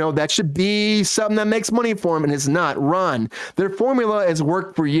 that should be something that makes money for them, and it's not. Run. Their formula has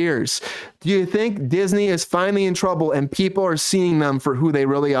worked for years. Do you think Disney is finally in trouble and people are seeing them for who they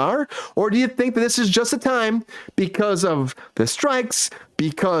really are? Or do you think that this is just a time because of the strikes,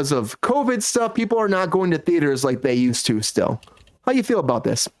 because of COVID stuff, people are not going to theaters like they used to still? How do you feel about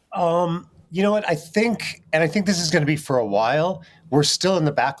this? You know what? I think this is going to be for a while. We're still in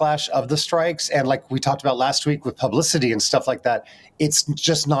the backlash of the strikes. And like we talked about last week with publicity and stuff like that, it's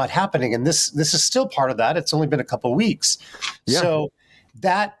just not happening. And this is still part of that. It's only been a couple of weeks. Yeah. So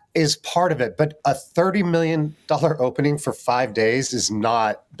that is part of it. But a $30 million opening for 5 days is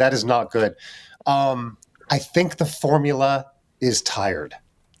not good. I think the formula is tired.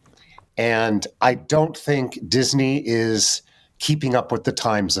 And I don't think Disney is keeping up with the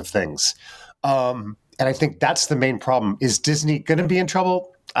times of things. And I think that's the main problem. Is Disney going to be in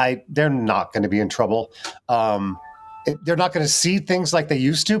trouble? They're not going to be in trouble. They're not going to see things like they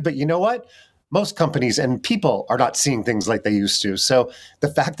used to. But you know what? Most companies and people are not seeing things like they used to. So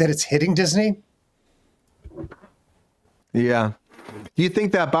the fact that it's hitting Disney. Yeah. Do you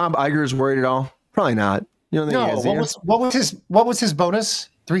think that Bob Iger is worried at all? Probably not. You don't think he is, what was his bonus?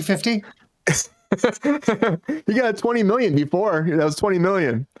 $350? He got 20 million before. That was 20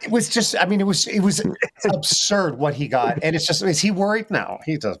 million. It was just, it was absurd what he got. And it's just, is he worried? No,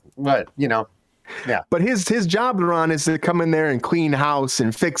 he doesn't. But, yeah. But his job, Ron, is to come in there and clean house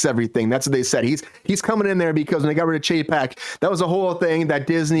and fix everything. That's what they said. He's coming in there because when they got rid of Chapek, that was a whole thing that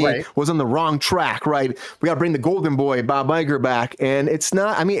Disney was on the wrong track, right? We got to bring the golden boy, Bob Iger, back. And it's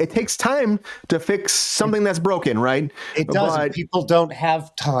not, it takes time to fix something that's broken, right? It does. But people don't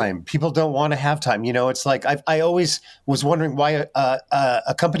have time. People don't want to have time. It's like, I always was wondering why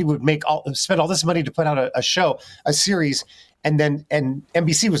a company would spend all this money to put out a show, a series. And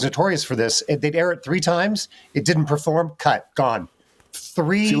NBC was notorious for this. They'd air it 3 times. It didn't perform. Cut. Gone.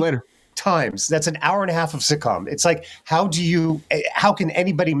 3 See you later. times. That's an hour and a half of sitcom. It's like, how can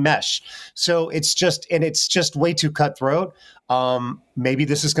anybody mesh? So it's just way too cutthroat. Maybe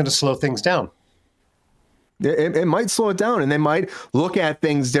this is going to slow things down. It might slow it down, and they might look at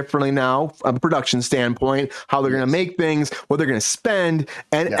things differently now from a production standpoint, how they're going to make things, what they're going to spend.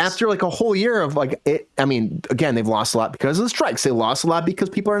 And after like a whole year of again, they've lost a lot because of the strikes. They lost a lot because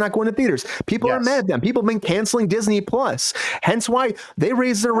people are not going to theaters. People are mad at them. People have been canceling Disney Plus. Hence why they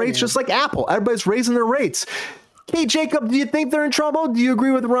raise their rates just like Apple. Everybody's raising their rates. Hey, Jacob, do you think they're in trouble? Do you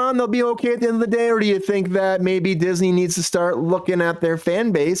agree with Ron? They'll be okay at the end of the day? Or do you think that maybe Disney needs to start looking at their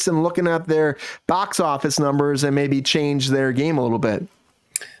fan base and looking at their box office numbers and maybe change their game a little bit?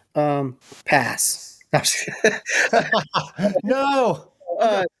 Pass. No.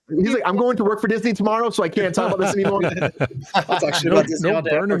 He's like, I'm going to work for Disney tomorrow, so I can't talk about this anymore. No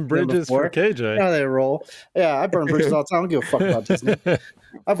burning bridges for KJ. How they roll. Yeah, I burn bridges all the time. I don't give a fuck about Disney.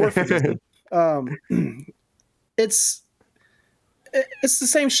 I've worked for Disney. It's the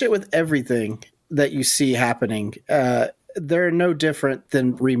same shit with everything that you see happening. They're no different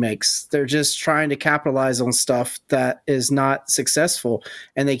than remakes. They're just trying to capitalize on stuff that is not successful,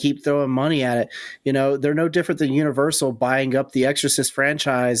 and they keep throwing money at it. They're no different than Universal buying up the Exorcist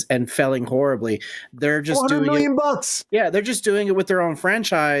franchise and failing horribly. They're just doing $100 million. Yeah, they're just doing it with their own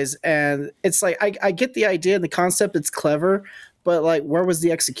franchise, and it's like I get the idea and the concept. It's clever, but like, where was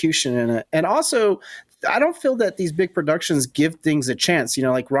the execution in it? And also, I don't feel that these big productions give things a chance.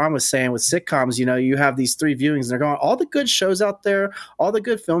 Like Ron was saying with sitcoms, you have these 3 viewings and they're going, all the good shows out there, all the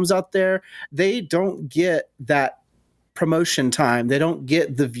good films out there, they don't get that promotion time. They don't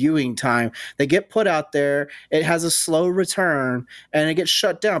get the viewing time. They get put out there. It has a slow return and it gets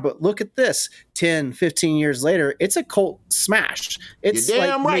shut down. But look at this 10, 15 years later, it's a cult smash. It's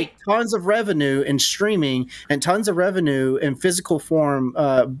made tons of revenue in streaming and tons of revenue in physical form,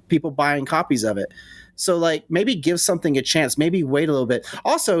 people buying copies of it. So like maybe give something a chance. Maybe wait a little bit.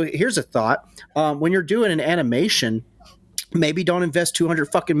 Also, here's a thought: when you're doing an animation, maybe don't invest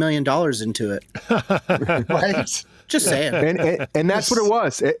 $200 million into it. Right. Just saying. And that's what it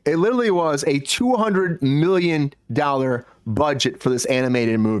was. It literally was a $200 million budget for this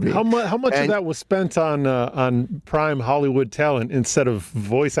animated movie. How much of that was spent on prime Hollywood talent instead of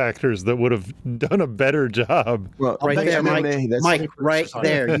voice actors that would have done a better job? Well, Right there, Mike, right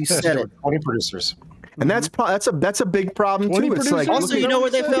there. You said it. 20 producers. And that's a big problem 20 too. It's like, producers? Also, you know where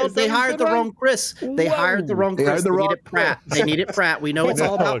they failed? They hired the wrong Chris. They hired the wrong They hired Chris. the They wrong needed Pratt. They needed Pratt. We know it's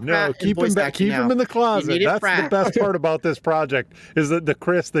all about Pratt. Keep him back. Keep him in the closet. That's the best part about this project is that the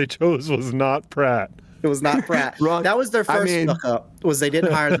Chris they chose was not Pratt. It was not Pratt. Wrong. That was their I first mean- fuck up. Was they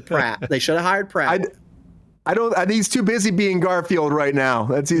didn't hire the Pratt. They should have hired Pratt. I don't. He's too busy being Garfield right now.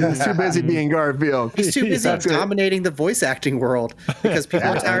 He's too busy being Garfield. He's too busy That's it. dominating the voice acting world because people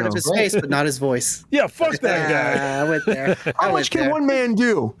are tired of his face, but not his voice. Yeah, fuck that guy. I went there. How much can one man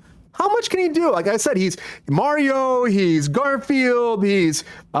do? How much can he do? Like I said, he's Mario. He's Garfield. He's.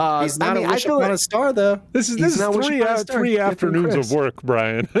 He's not I a wish feel upon like- a star, though. This is He's not wishing upon a star. three Different afternoons Chris. of work,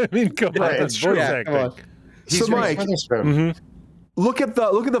 Brian. I mean, come on, Right, that's it's true. voice Yeah, come on. acting. So, Mike, look at the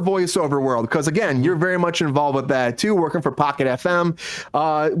voiceover world, because again, you're very much involved with that too, working for Pocket FM.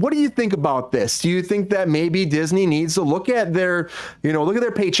 What do you think about this? Do you think that maybe Disney needs to look at their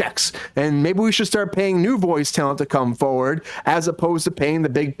paychecks, and maybe we should start paying new voice talent to come forward as opposed to paying the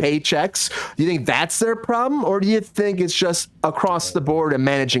big paychecks? Do you think that's their problem, or do you think it's just across the board a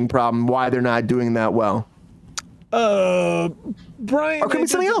managing problem why they're not doing that well? Brian, Or could it be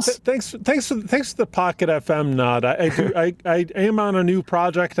something else? Thanks for the Pocket FM nod. I am on a new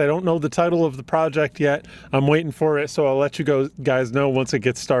project. I don't know the title of the project yet. I'm waiting for it, so I'll let you guys know once it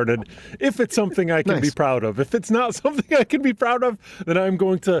gets started. If it's something I can be proud of. If it's not something I can be proud of, then I'm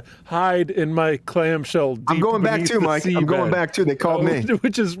going to hide in my clamshell. I'm deep going back beneath too, the Mike. I'm going seabed. back too. They called me.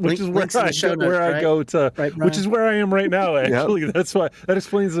 Which is where links in the show notes, I right? go to, Right, which is where I am right now. Actually, that's why that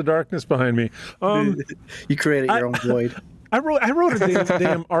explains the darkness behind me. You created your own void. I wrote a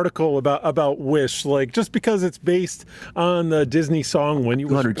damn article about Wish, like just because it's based on the Disney song "When You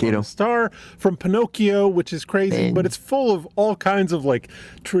Wish Upon a Star" from Pinocchio, which is crazy, but it's full of all kinds of like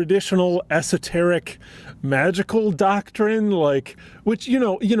traditional, esoteric, magical doctrine, like which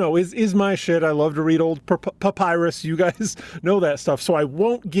is my shit. I love to read old papyrus. You guys know that stuff, so I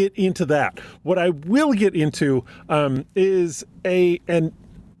won't get into that. What I will get into is a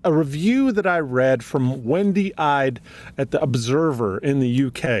review that I read from Wendy Ide at the Observer in the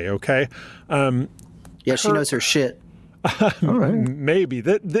UK. Okay, Yeah, she knows her shit. maybe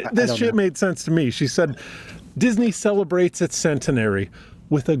this shit made sense to me. She said, Disney celebrates its centenary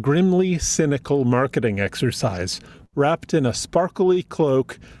with a grimly cynical marketing exercise wrapped in a sparkly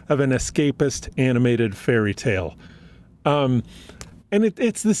cloak of an escapist animated fairy tale. And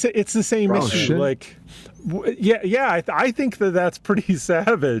it's the same issue. Shit. Like, I think that's pretty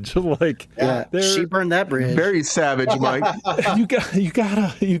savage. Like, She burned that bridge. Very savage, Mike. you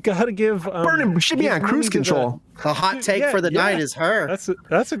gotta give. Burning should be on cruise control. The hot take for the night is her.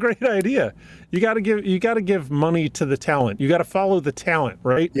 That's a great idea. You gotta give money to the talent. You gotta follow the talent,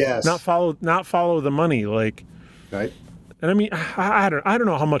 right? Yes. Not follow the money. Like, Right. and I mean, I don't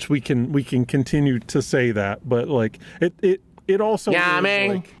know how much we can continue to say that, but like it also. Yeah, is, man.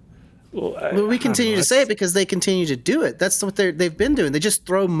 like, Well, we continue to say it because they continue to do it. That's what they've been doing. They just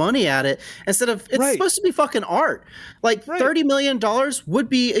throw money at it instead of it's supposed to be fucking art. Like $30 million would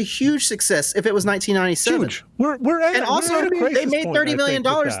be a huge success if it was 1997. Huge. We're at And also, we're at a crisis they made point, $30 I million.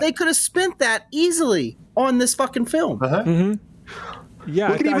 think, with that. They could have spent that easily on this fucking film. Yeah,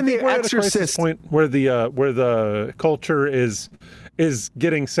 Look at even think The we're at a crisis Exorcist. point where the culture is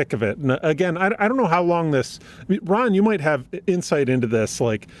getting sick of it. And again, I don't know how long this. Ron, you might have insight into this,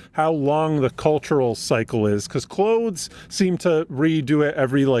 like how long the cultural cycle is, because clothes seem to redo it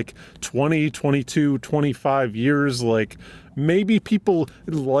every like 20, 22, 25 years. Like maybe people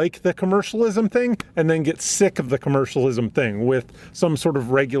like the commercialism thing and then get sick of the commercialism thing with some sort of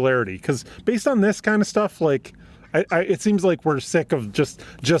regularity. Because based on this kind of stuff, like. It seems like we're sick of just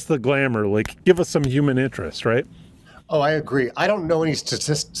the glamour. Like, give us some human interest, right? Oh, I agree. I don't know any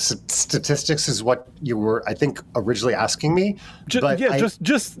statistics is what you were, I think, originally asking me.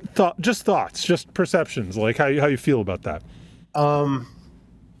 Just thoughts, just perceptions, like how you feel about that. I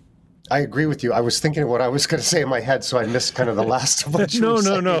agree with you. I was thinking of what I was going to say in my head, so I missed kind of the last of what you were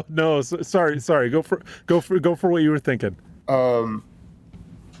saying. No. Sorry. Go for what you were thinking.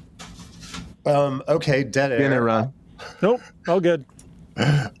 Okay, dead air. In there, Ron. Nope, all good.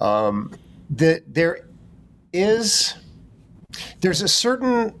 There is There's a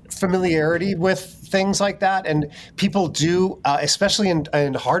certain familiarity with things like that, and people do, especially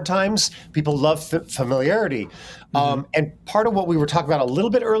in hard times, people love familiarity. And part of what we were talking about a little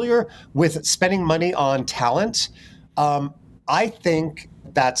bit earlier with spending money on talent, I think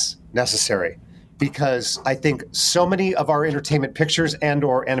that's necessary, because I think so many of our entertainment pictures and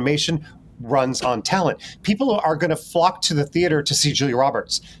or animation runs on talent. People are going to flock to the theater to see Julia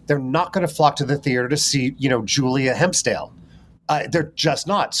Roberts. They're not going to flock to the theater to see, Julia Hempsdale. They're just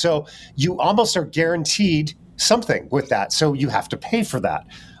not. So you almost are guaranteed something with that. So you have to pay for that.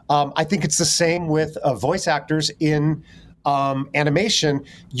 I think it's the same with voice actors in animation.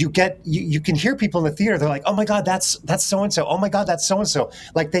 You can hear people in the theater. They're like, "Oh my God, that's so and so. Oh my God, that's so and so."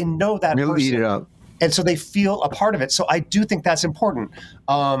 Like they know that Really person, eat it up. and so they feel a part of it. So I do think that's important.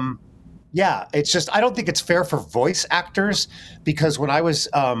 Yeah, it's just I don't think it's fair for voice actors, because when I was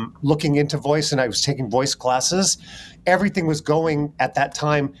looking into voice and I was taking voice classes, everything was going at that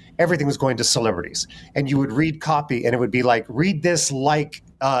time. Everything was going to celebrities, and you would read copy, and it would be like, "Read this like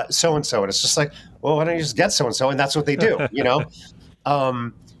so and so," and it's just like, well, why don't you just get so and so? And that's what they do,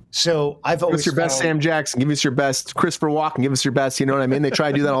 So I've Give always us your best found- Sam Jackson. Give us your best Christopher Walken. Give us your best. You know what I mean? They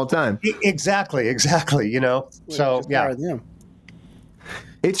try to do that all the time. Exactly. So yeah. Are them.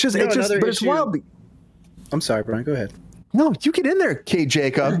 It's just, You know, but it's another issue- wild. I'm sorry, Brian. Go ahead. No, you get in there, K.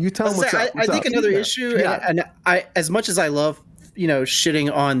 Jacob. You tell them what's up. I think another issue, Yeah. and I, as much as I love,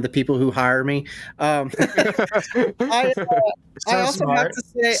 shitting on the people who hire me, I also smart. have to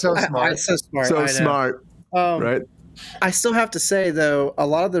say, So smart. so smart, So I know. smart, right? I still have to say, though, a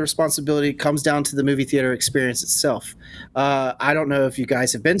lot of the responsibility comes down to the movie theater experience itself. I don't know if you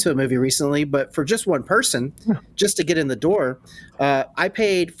guys have been to a movie recently, but for just one person, just to get in the door, I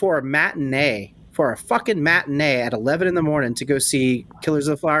paid for a fucking matinee at 11 in the morning to go see Killers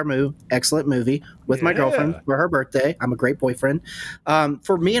of the Flower Moon, excellent movie, with my girlfriend for her birthday. I'm a great boyfriend.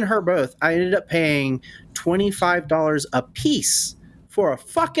 For me and her both, I ended up paying $25 a piece for a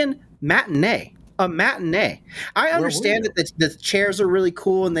fucking matinee. A matinee. I understand that the chairs are really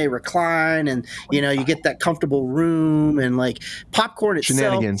cool and they recline, and you get that comfortable room and like popcorn itself,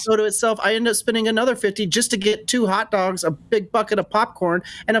 Shenanigans. soda itself. I end up spending another $50 just to get 2 hot dogs, a big bucket of popcorn,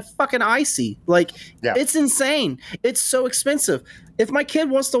 and a fucking icy. Like, It's insane. It's so expensive. If my kid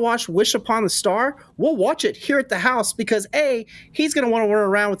wants to watch Wish Upon the Star, we'll watch it here at the house, because he's going to want to run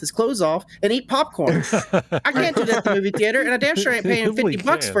around with his clothes off and eat popcorn. I can't do that at the movie theater, and I damn sure ain't paying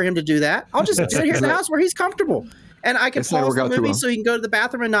 $50 for him to do that. I'll just do it here at the house where he's comfortable, and I can It's not pause work out the too movie well. so he can go to the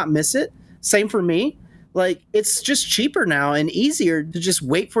bathroom and not miss it. Same for me. Like, it's just cheaper now and easier to just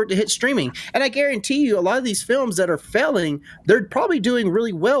wait for it to hit streaming. And I guarantee you, a lot of these films that are failing, they're probably doing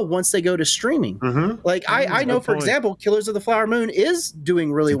really well once they go to streaming. Like, I know, for example, Killers of the Flower Moon is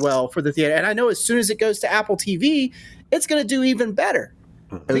doing really well for the theater. And I know as soon as it goes to Apple TV, it's going to do even better.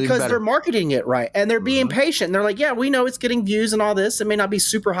 Because they're marketing it right, and they're being patient. And they're like, yeah, we know it's getting views and all this. It may not be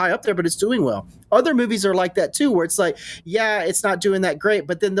super high up there, but it's doing well. Other movies are like that too, where it's like, yeah, it's not doing that great,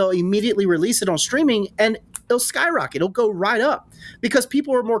 but then they'll immediately release it on streaming and it'll skyrocket. It'll go right up because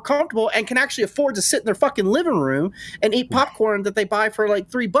people are more comfortable and can actually afford to sit in their fucking living room and eat popcorn that they buy for like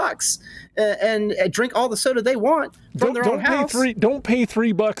 $3 and drink all the soda they want from their own house. Don't pay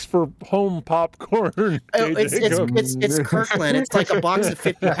 $3 for home popcorn. It's Kirkland. It's like a box of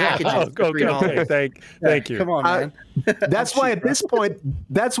 50 packages for $3. Thank you. Come on, man. That's why at this point,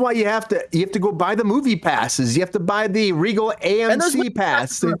 that's why you have to go buy the movie passes. You have to buy the Regal AMC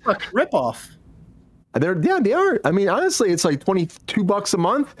pass. They're a fucking ripoff. They are. I mean, honestly, it's like $22 a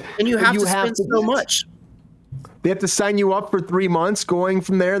month, and you have to spend so much. They have to sign you up for 3 months. Going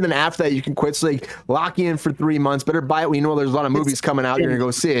from there, then after that, you can quit. So they lock you in for 3 months. Better buy it when you know there's a lot of movies coming out. You're gonna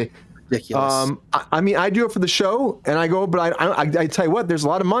go see it. Ridiculous. I mean, I do it for the show, and I go, but I tell you what, there's a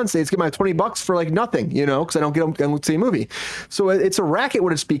lot of months they just get my $20 for like nothing, because I don't see a movie. So it's a racket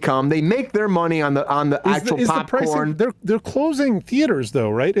what it's become. They make their money on the actual popcorn. They're closing theaters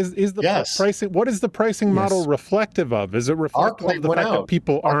though, right? Is the pricing? What is the pricing model reflective of? Is it reflective of the fact that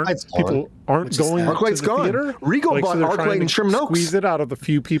people aren't going to the theater? Regal bought ArcLight and Sherman Oaks. Squeeze it out of the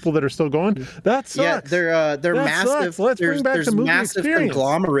few people that are still going. That sucks. Yeah, they're massive. Let's bring back the movie massive experience.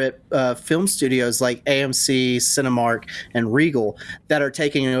 Conglomerate film studios like AMC, Cinemark, and Regal that are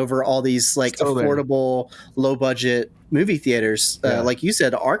taking over all these like affordable, low budget movie theaters. Like you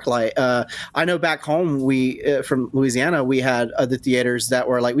said, ArcLight. I know back home from Louisiana, we had other theaters that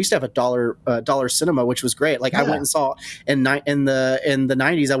were like, we used to have a dollar cinema, which was great. Like I went and saw in the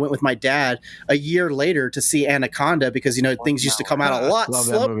 90s, I went with my dad a year later to see Anaconda because things used to come out a lot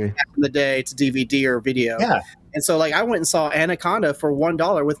slower back in the day to DVD or video. And so like I went and saw Anaconda for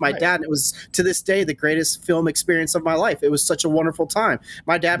 $1 with my dad, and it was to this day the greatest film experience of my life. It was such a wonderful time.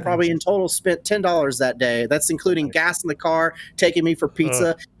 My dad probably in total spent $10 that day. That's including gas in the car, taking me for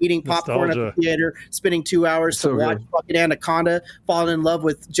pizza, eating popcorn nostalgia. at the theater, spending 2 hours So to watch good. fucking Anaconda, falling in love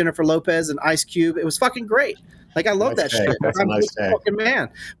with Jennifer Lopez and Ice Cube. It was fucking great. Like I love Nice that day. shit. That's a I'm nice a day. fucking man.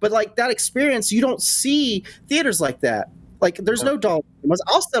 But like that experience, you don't see theaters like that. Like there's no dollar cinemas.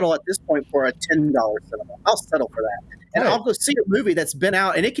 I'll settle at this point for a $10 cinema. I'll settle for that. And Right. I'll go see a movie that's been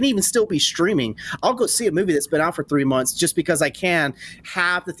out, and it can even still be streaming. I'll go see a movie that's been out for 3 months just because I can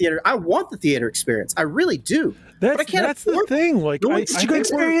have the theater. I want the theater experience. I really do. But I can't That's the afford thing. Like, No, I it's a think good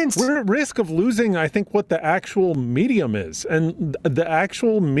experience. we're at risk of losing, I think, what the actual medium is, and the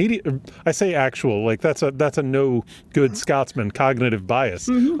actual media. I say actual, like that's a no good Scotsman cognitive bias,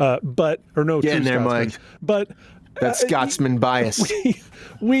 but or no Get in true there, Scotsman, Mike. but That Scotsman bias.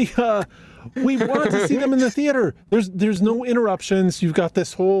 we want to see them in the theater. There's no interruptions. You've got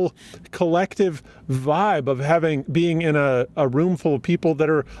this whole collective vibe of being in a room full of people that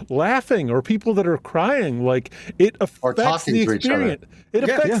are laughing or people that are crying. Like it Or affects talking the to each other. experience. It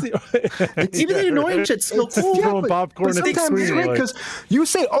affects the Even the annoying shit's still cool. throwing popcorn But at the sometimes it's screen. great like- because you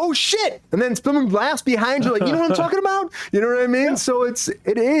say, "Oh shit," and then someone laughs behind you, like, "You know what I'm talking about?" You know what I mean? So it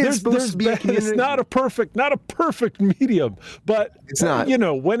is supposed to be a community. It's not a perfect medium, but It's not. You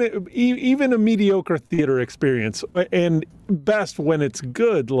know, when even a mediocre theater experience, and best when it's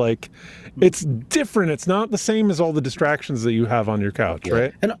good, like it's different. It's not the same as all the distractions that you have on your couch,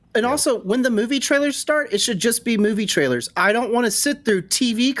 right? And also, when the movie trailers start, it should just be movie trailers. I don't want to sit through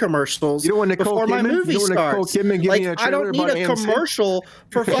TV commercials You don't want Nicole before my Kidman? movie You don't want Nicole starts. Kidman giving Like, you a I don't trailer need about a AMC? commercial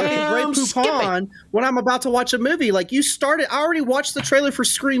for fucking Grey Poupon when I'm about to watch a movie. Like, you started, I already watched the trailer for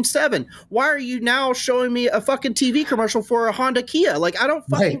Scream 7. Why are you now showing me a fucking TV commercial for a Honda Kia? Like, I don't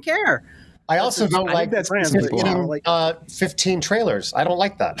fucking Right. care. I also don't I like think that's brands, people. you know, getting like- 15 trailers. I don't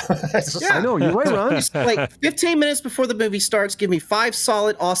like that. It's just- Yeah. I know you're right, Ron. Like 15 minutes before the movie starts, give me 5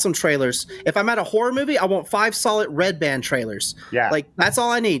 solid, awesome trailers. If I'm at a horror movie, I want 5 solid Red Band trailers. Yeah. Like that's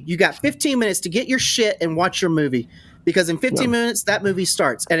all I need. You got 15 minutes to get your shit and watch your movie. Because in 15 minutes, that movie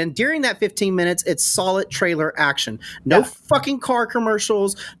starts. And during that 15 minutes, it's solid trailer action. No Yeah. fucking car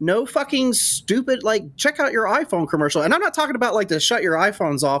commercials. No fucking stupid, like, check out your iPhone commercial. And I'm not talking about, like, to shut your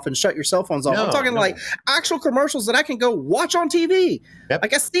iPhones off and shut your cell phones off. No, I'm talking, no. like, actual commercials that I can go watch on TV. Yep.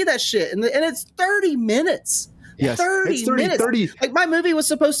 Like, I see that shit. And it's 30 minutes. Yes, 30 it's 30, minutes. 30. Like, my movie was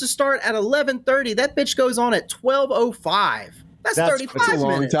supposed to start at 11:30. That bitch goes on at 12:05. That's That's 35 That's a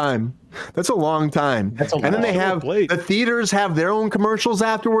long minutes. time. That's a long time. That's a and then they long- have late. the theaters have their own commercials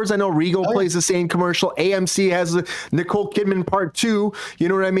afterwards. I know Regal plays the same commercial. AMC has the Nicole Kidman Part 2. You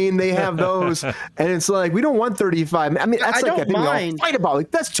know what I mean? They have those, and it's like we don't want 35. I mean, that's I like don't a thing we all mind. fight about.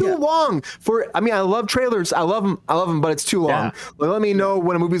 Like that's too long for. I mean, I love trailers. I love them, but it's too long. Yeah. Like, let me know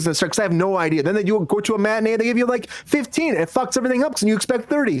when a movie's gonna start because I have no idea. Then you go to a matinee, they give you like 15. It fucks everything up because you expect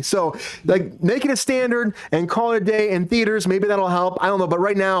 30. So like make it a standard and call it a day in theaters. Maybe that'll help. I don't know, but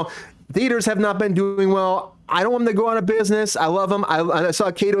right now. Theaters have not been doing well. I don't want them to go out of business. I love them. I saw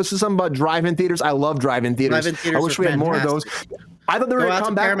Cato say something about drive-in theaters. I love drive-in theaters. Drive-in theaters I wish are we had more of fantastic. those. I thought they were Go going out to to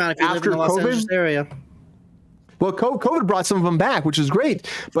come back Paramount if you live in after the Los Angeles COVID. area. Well, COVID brought some of them back, which is great.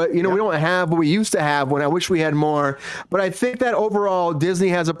 But, we don't have what we used to have when I wish we had more. But I think that overall Disney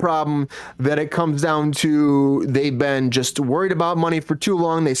has a problem that it comes down to they've been just worried about money for too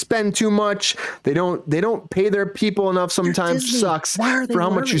long. They spend too much. They don't pay their people enough sometimes. Disney. Sucks Why are they for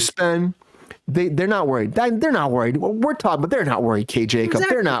how much you worried? spend. They're not worried. They're not worried. Well, we're talking, but they're not worried, K. Jacob.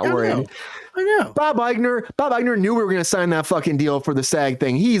 Exactly. They're not worried. I know. Bob Iger knew we were going to sign that fucking deal for the SAG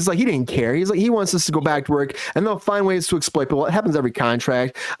thing. He's like, he didn't care. He's like, he wants us to go back to work, and they'll find ways to exploit people. It happens every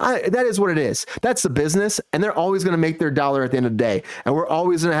contract. That is what it is. That's the business, and they're always going to make their dollar at the end of the day, and we're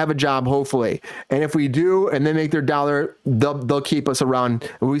always going to have a job, hopefully. And if we do, and they make their dollar, they'll keep us around.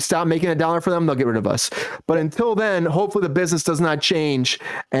 When we stop making a dollar for them, they'll get rid of us. But until then, hopefully the business does not change,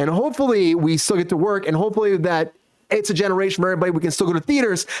 and hopefully we still get to work, and hopefully that it's a generation where everybody, we can still go to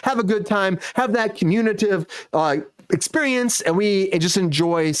theaters, have a good time, have that communicative experience, and we just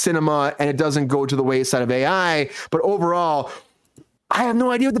enjoy cinema, and it doesn't go to the wayside of AI. But overall, I have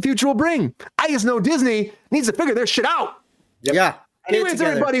no idea what the future will bring. I just know Disney needs to figure their shit out. Yeah. Get it Anyways,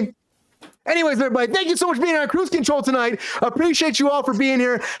 together. everybody, thank you so much for being on Cruise Control tonight. Appreciate you all for being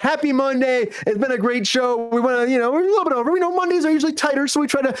here. Happy Monday. It's been a great show. We went, we're a little bit over. We know Mondays are usually tighter, so we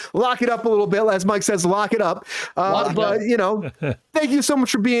try to lock it up a little bit. As Mike says, lock it up. Lock it But, up. Thank you so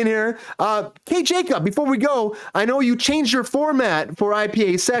much for being here. Kate Jacob, before we go, I know you changed your format for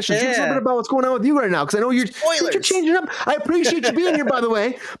IPA sessions. Tell us a little bit about what's going on with you right now, because I know you're changing up. I appreciate you being here, by the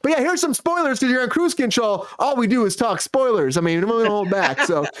way. But yeah, here's some spoilers, because you're on Cruise Control. All we do is talk spoilers. I mean, we don't hold back.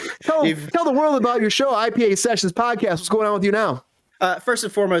 So tell the world about your show, IPA Sessions Podcast. What's going on with you now? First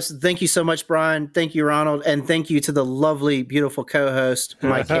and foremost, thank you so much, Brian. Thank you, Ronald. And thank you to the lovely, beautiful co-host,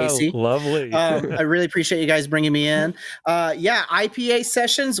 Mike Casey. Lovely. I really appreciate you guys bringing me in. IPA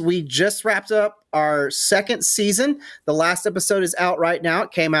Sessions, we just wrapped up our second season. The last episode is out right now.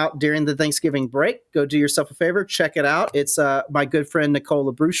 It came out during the Thanksgiving break. Go do yourself a favor. Check it out. It's my good friend,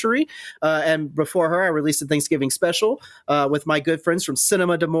 Nicole LaBrucherie. And before her, I released a Thanksgiving special with my good friends from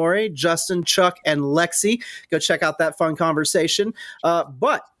Cinema d'Amore, Justin, Chuck, and Lexi. Go check out that fun conversation.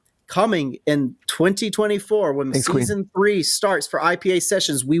 But coming in 2024, when season 3 starts for IPA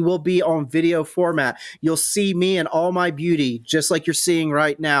Sessions, we will be on video format. You'll see me in all my beauty, just like you're seeing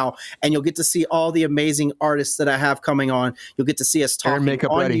right now, and you'll get to see all the amazing artists that I have coming on. You'll get to see us talking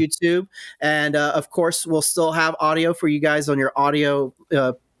on YouTube, and of course, we'll still have audio for you guys on your audio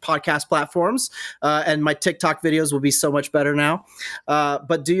podcast platforms, and my TikTok videos will be so much better now.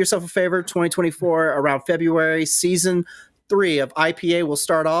 But do yourself a favor, 2024, around February, season 3 of IPA will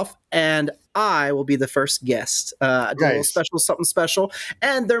start off, and I will be the first guest. A little special, something special.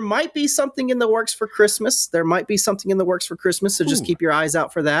 And there might be something in the works for Christmas. So just keep your eyes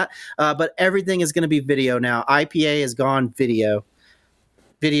out for that. But everything is going to be video now. IPA has gone video.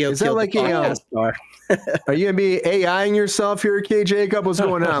 Video. Is that like a are you going to be AIing yourself here, K. Jacob? What's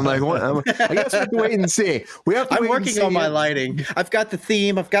going on? Like, I guess we have to wait and see. I'm working on my lighting. I've got the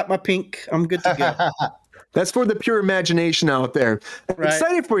theme. I've got my pink. I'm good to go. That's for the pure imagination out there. Right.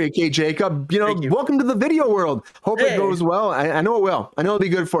 Excited for you, K. Jacob. Welcome to the video world. Hope it goes well. I know it will. I know it'll be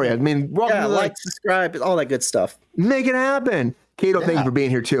good for you. I mean, welcome to subscribe, all that good stuff. Make it happen. Kato, thank you for being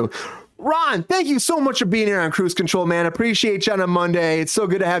here too. Ron, thank you so much for being here on Cruise Control, man. Appreciate you on a Monday. It's so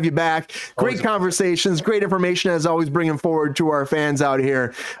good to have you back. Great conversations, great information as always, bringing forward to our fans out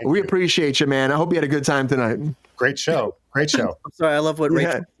here. We appreciate you, man. I hope you had a good time tonight. Great show. I'm sorry, I love what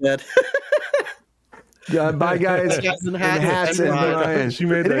Rachel said. Bye, guys. Guys in hats and Brian. She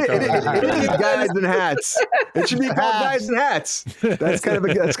made that comment. It is guys in hats. It should be called guys in hats. That's kind of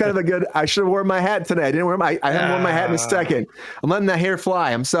a good. I should have worn my hat today. I didn't wear I haven't worn my hat in a second. I'm letting that hair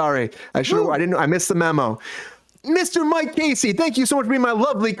fly. I'm sorry. I missed the memo. Mr. Mike Casey, thank you so much for being my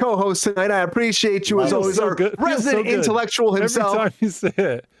lovely co-host tonight. I appreciate you as always, our resident intellectual himself. Every time you say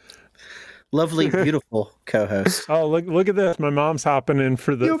it. Lovely, beautiful co-host. Oh, look at this! My mom's hopping in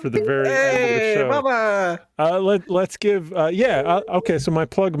for the very end of the show. Mama. Let's give okay. So my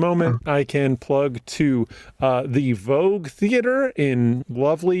plug moment, I can plug to the Vogue Theater in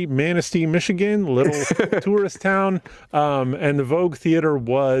lovely Manistee, Michigan, little tourist town, and the Vogue Theater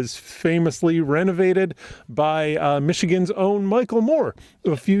was famously renovated by Michigan's own Michael Moore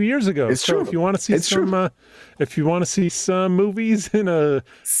a few years ago. It's true. If you want to see if you want to see some movies in a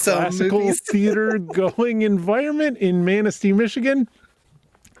classical theater going environment in Manistee, Michigan,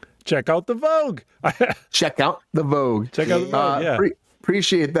 check out the Vogue. Check out the Vogue. Yeah.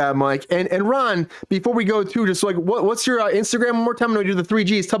 Appreciate that, Mike. And Ron, before we go to just like what's your Instagram one more time? I'm going to do the 3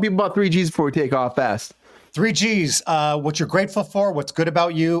 Gs. Tell people about 3 Gs before we take off fast. 3 Gs, what you're grateful for, what's good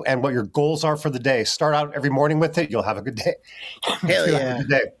about you, and what your goals are for the day. Start out every morning with it. You'll have a good day. Hell yeah.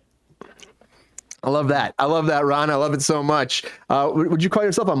 I love that. Ron. I love it so much. Would you call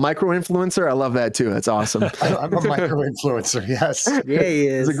yourself a micro-influencer? I love that too. That's awesome. I'm a micro-influencer, yes. Yeah, he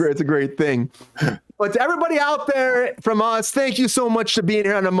is. It's a great thing. But to everybody out there from us, thank you so much for being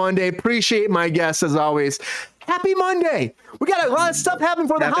here on a Monday. Appreciate my guests as always. Happy Monday. We got a lot of stuff happening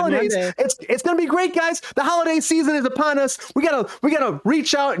for the holidays. It's going to be great, guys. The holiday season is upon us. We gotta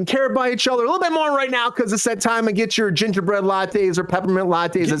reach out and care about each other a little bit more right now because it's that time to get your gingerbread lattes or peppermint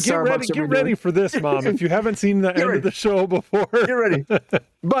lattes at Starbucks. Get ready for this, Mom. If you haven't seen the end of the show before. Get ready.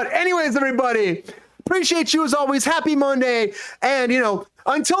 But anyways, everybody, appreciate you as always. Happy Monday. And,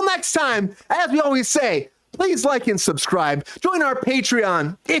 until next time, as we always say, please like and subscribe. Join our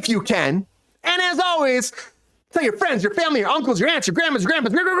Patreon if you can. And as always, tell your friends, your family, your uncles, your aunts, your grandmas, your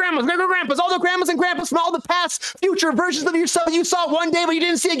grandpas, great-grandpas, all the grandmas and grandpas from all the past, future versions of yourself you saw one day but you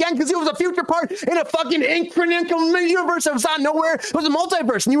didn't see again because it was a future part in a fucking incremental universe that was out of nowhere. It was a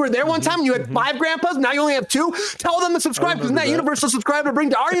multiverse, and you were there one time and you had 5 grandpas, now you only have 2. Tell them to subscribe because in that universal subscriber bring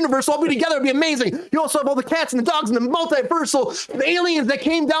to our universe, we'll all be together. It'd be amazing. You also have all the cats and the dogs and the multiversal aliens that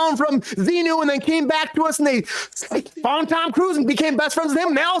came down from Xenu and then came back to us and they found Tom Cruise and became best friends with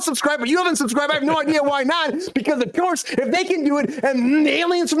him. Now subscribe, but you haven't subscribed. I have no idea why not. because, of course, if they can do it and the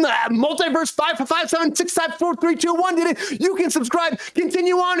aliens from the multiverse 557654321 did it, you can subscribe.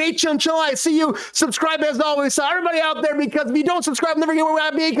 Continue on, HMCHI. See you. Subscribe as always. So everybody out there, because if you don't subscribe, never get where we're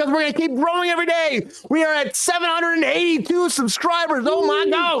going to be, because we're going to keep growing every day. We are at 782 subscribers. Oh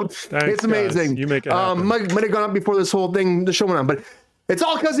my God. Thanks, it's amazing. Guys. You make it happen. Might have gone up before this whole thing, the show went on, but it's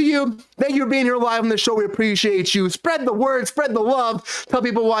all because of you. Thank you for being here live on the show. We appreciate you. Spread the word, spread the love. Tell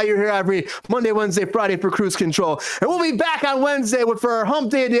people why you're here every Monday, Wednesday, Friday for Cruise Control. And we'll be back on Wednesday for our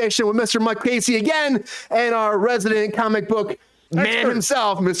Hump Day edition with Mr. Mike Casey again and our resident comic book man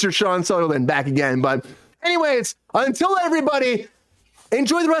himself, Mr. Sean Sutherland, back again. But anyways, until everybody,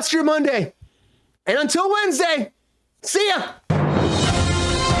 enjoy the rest of your Monday. And until Wednesday, see ya.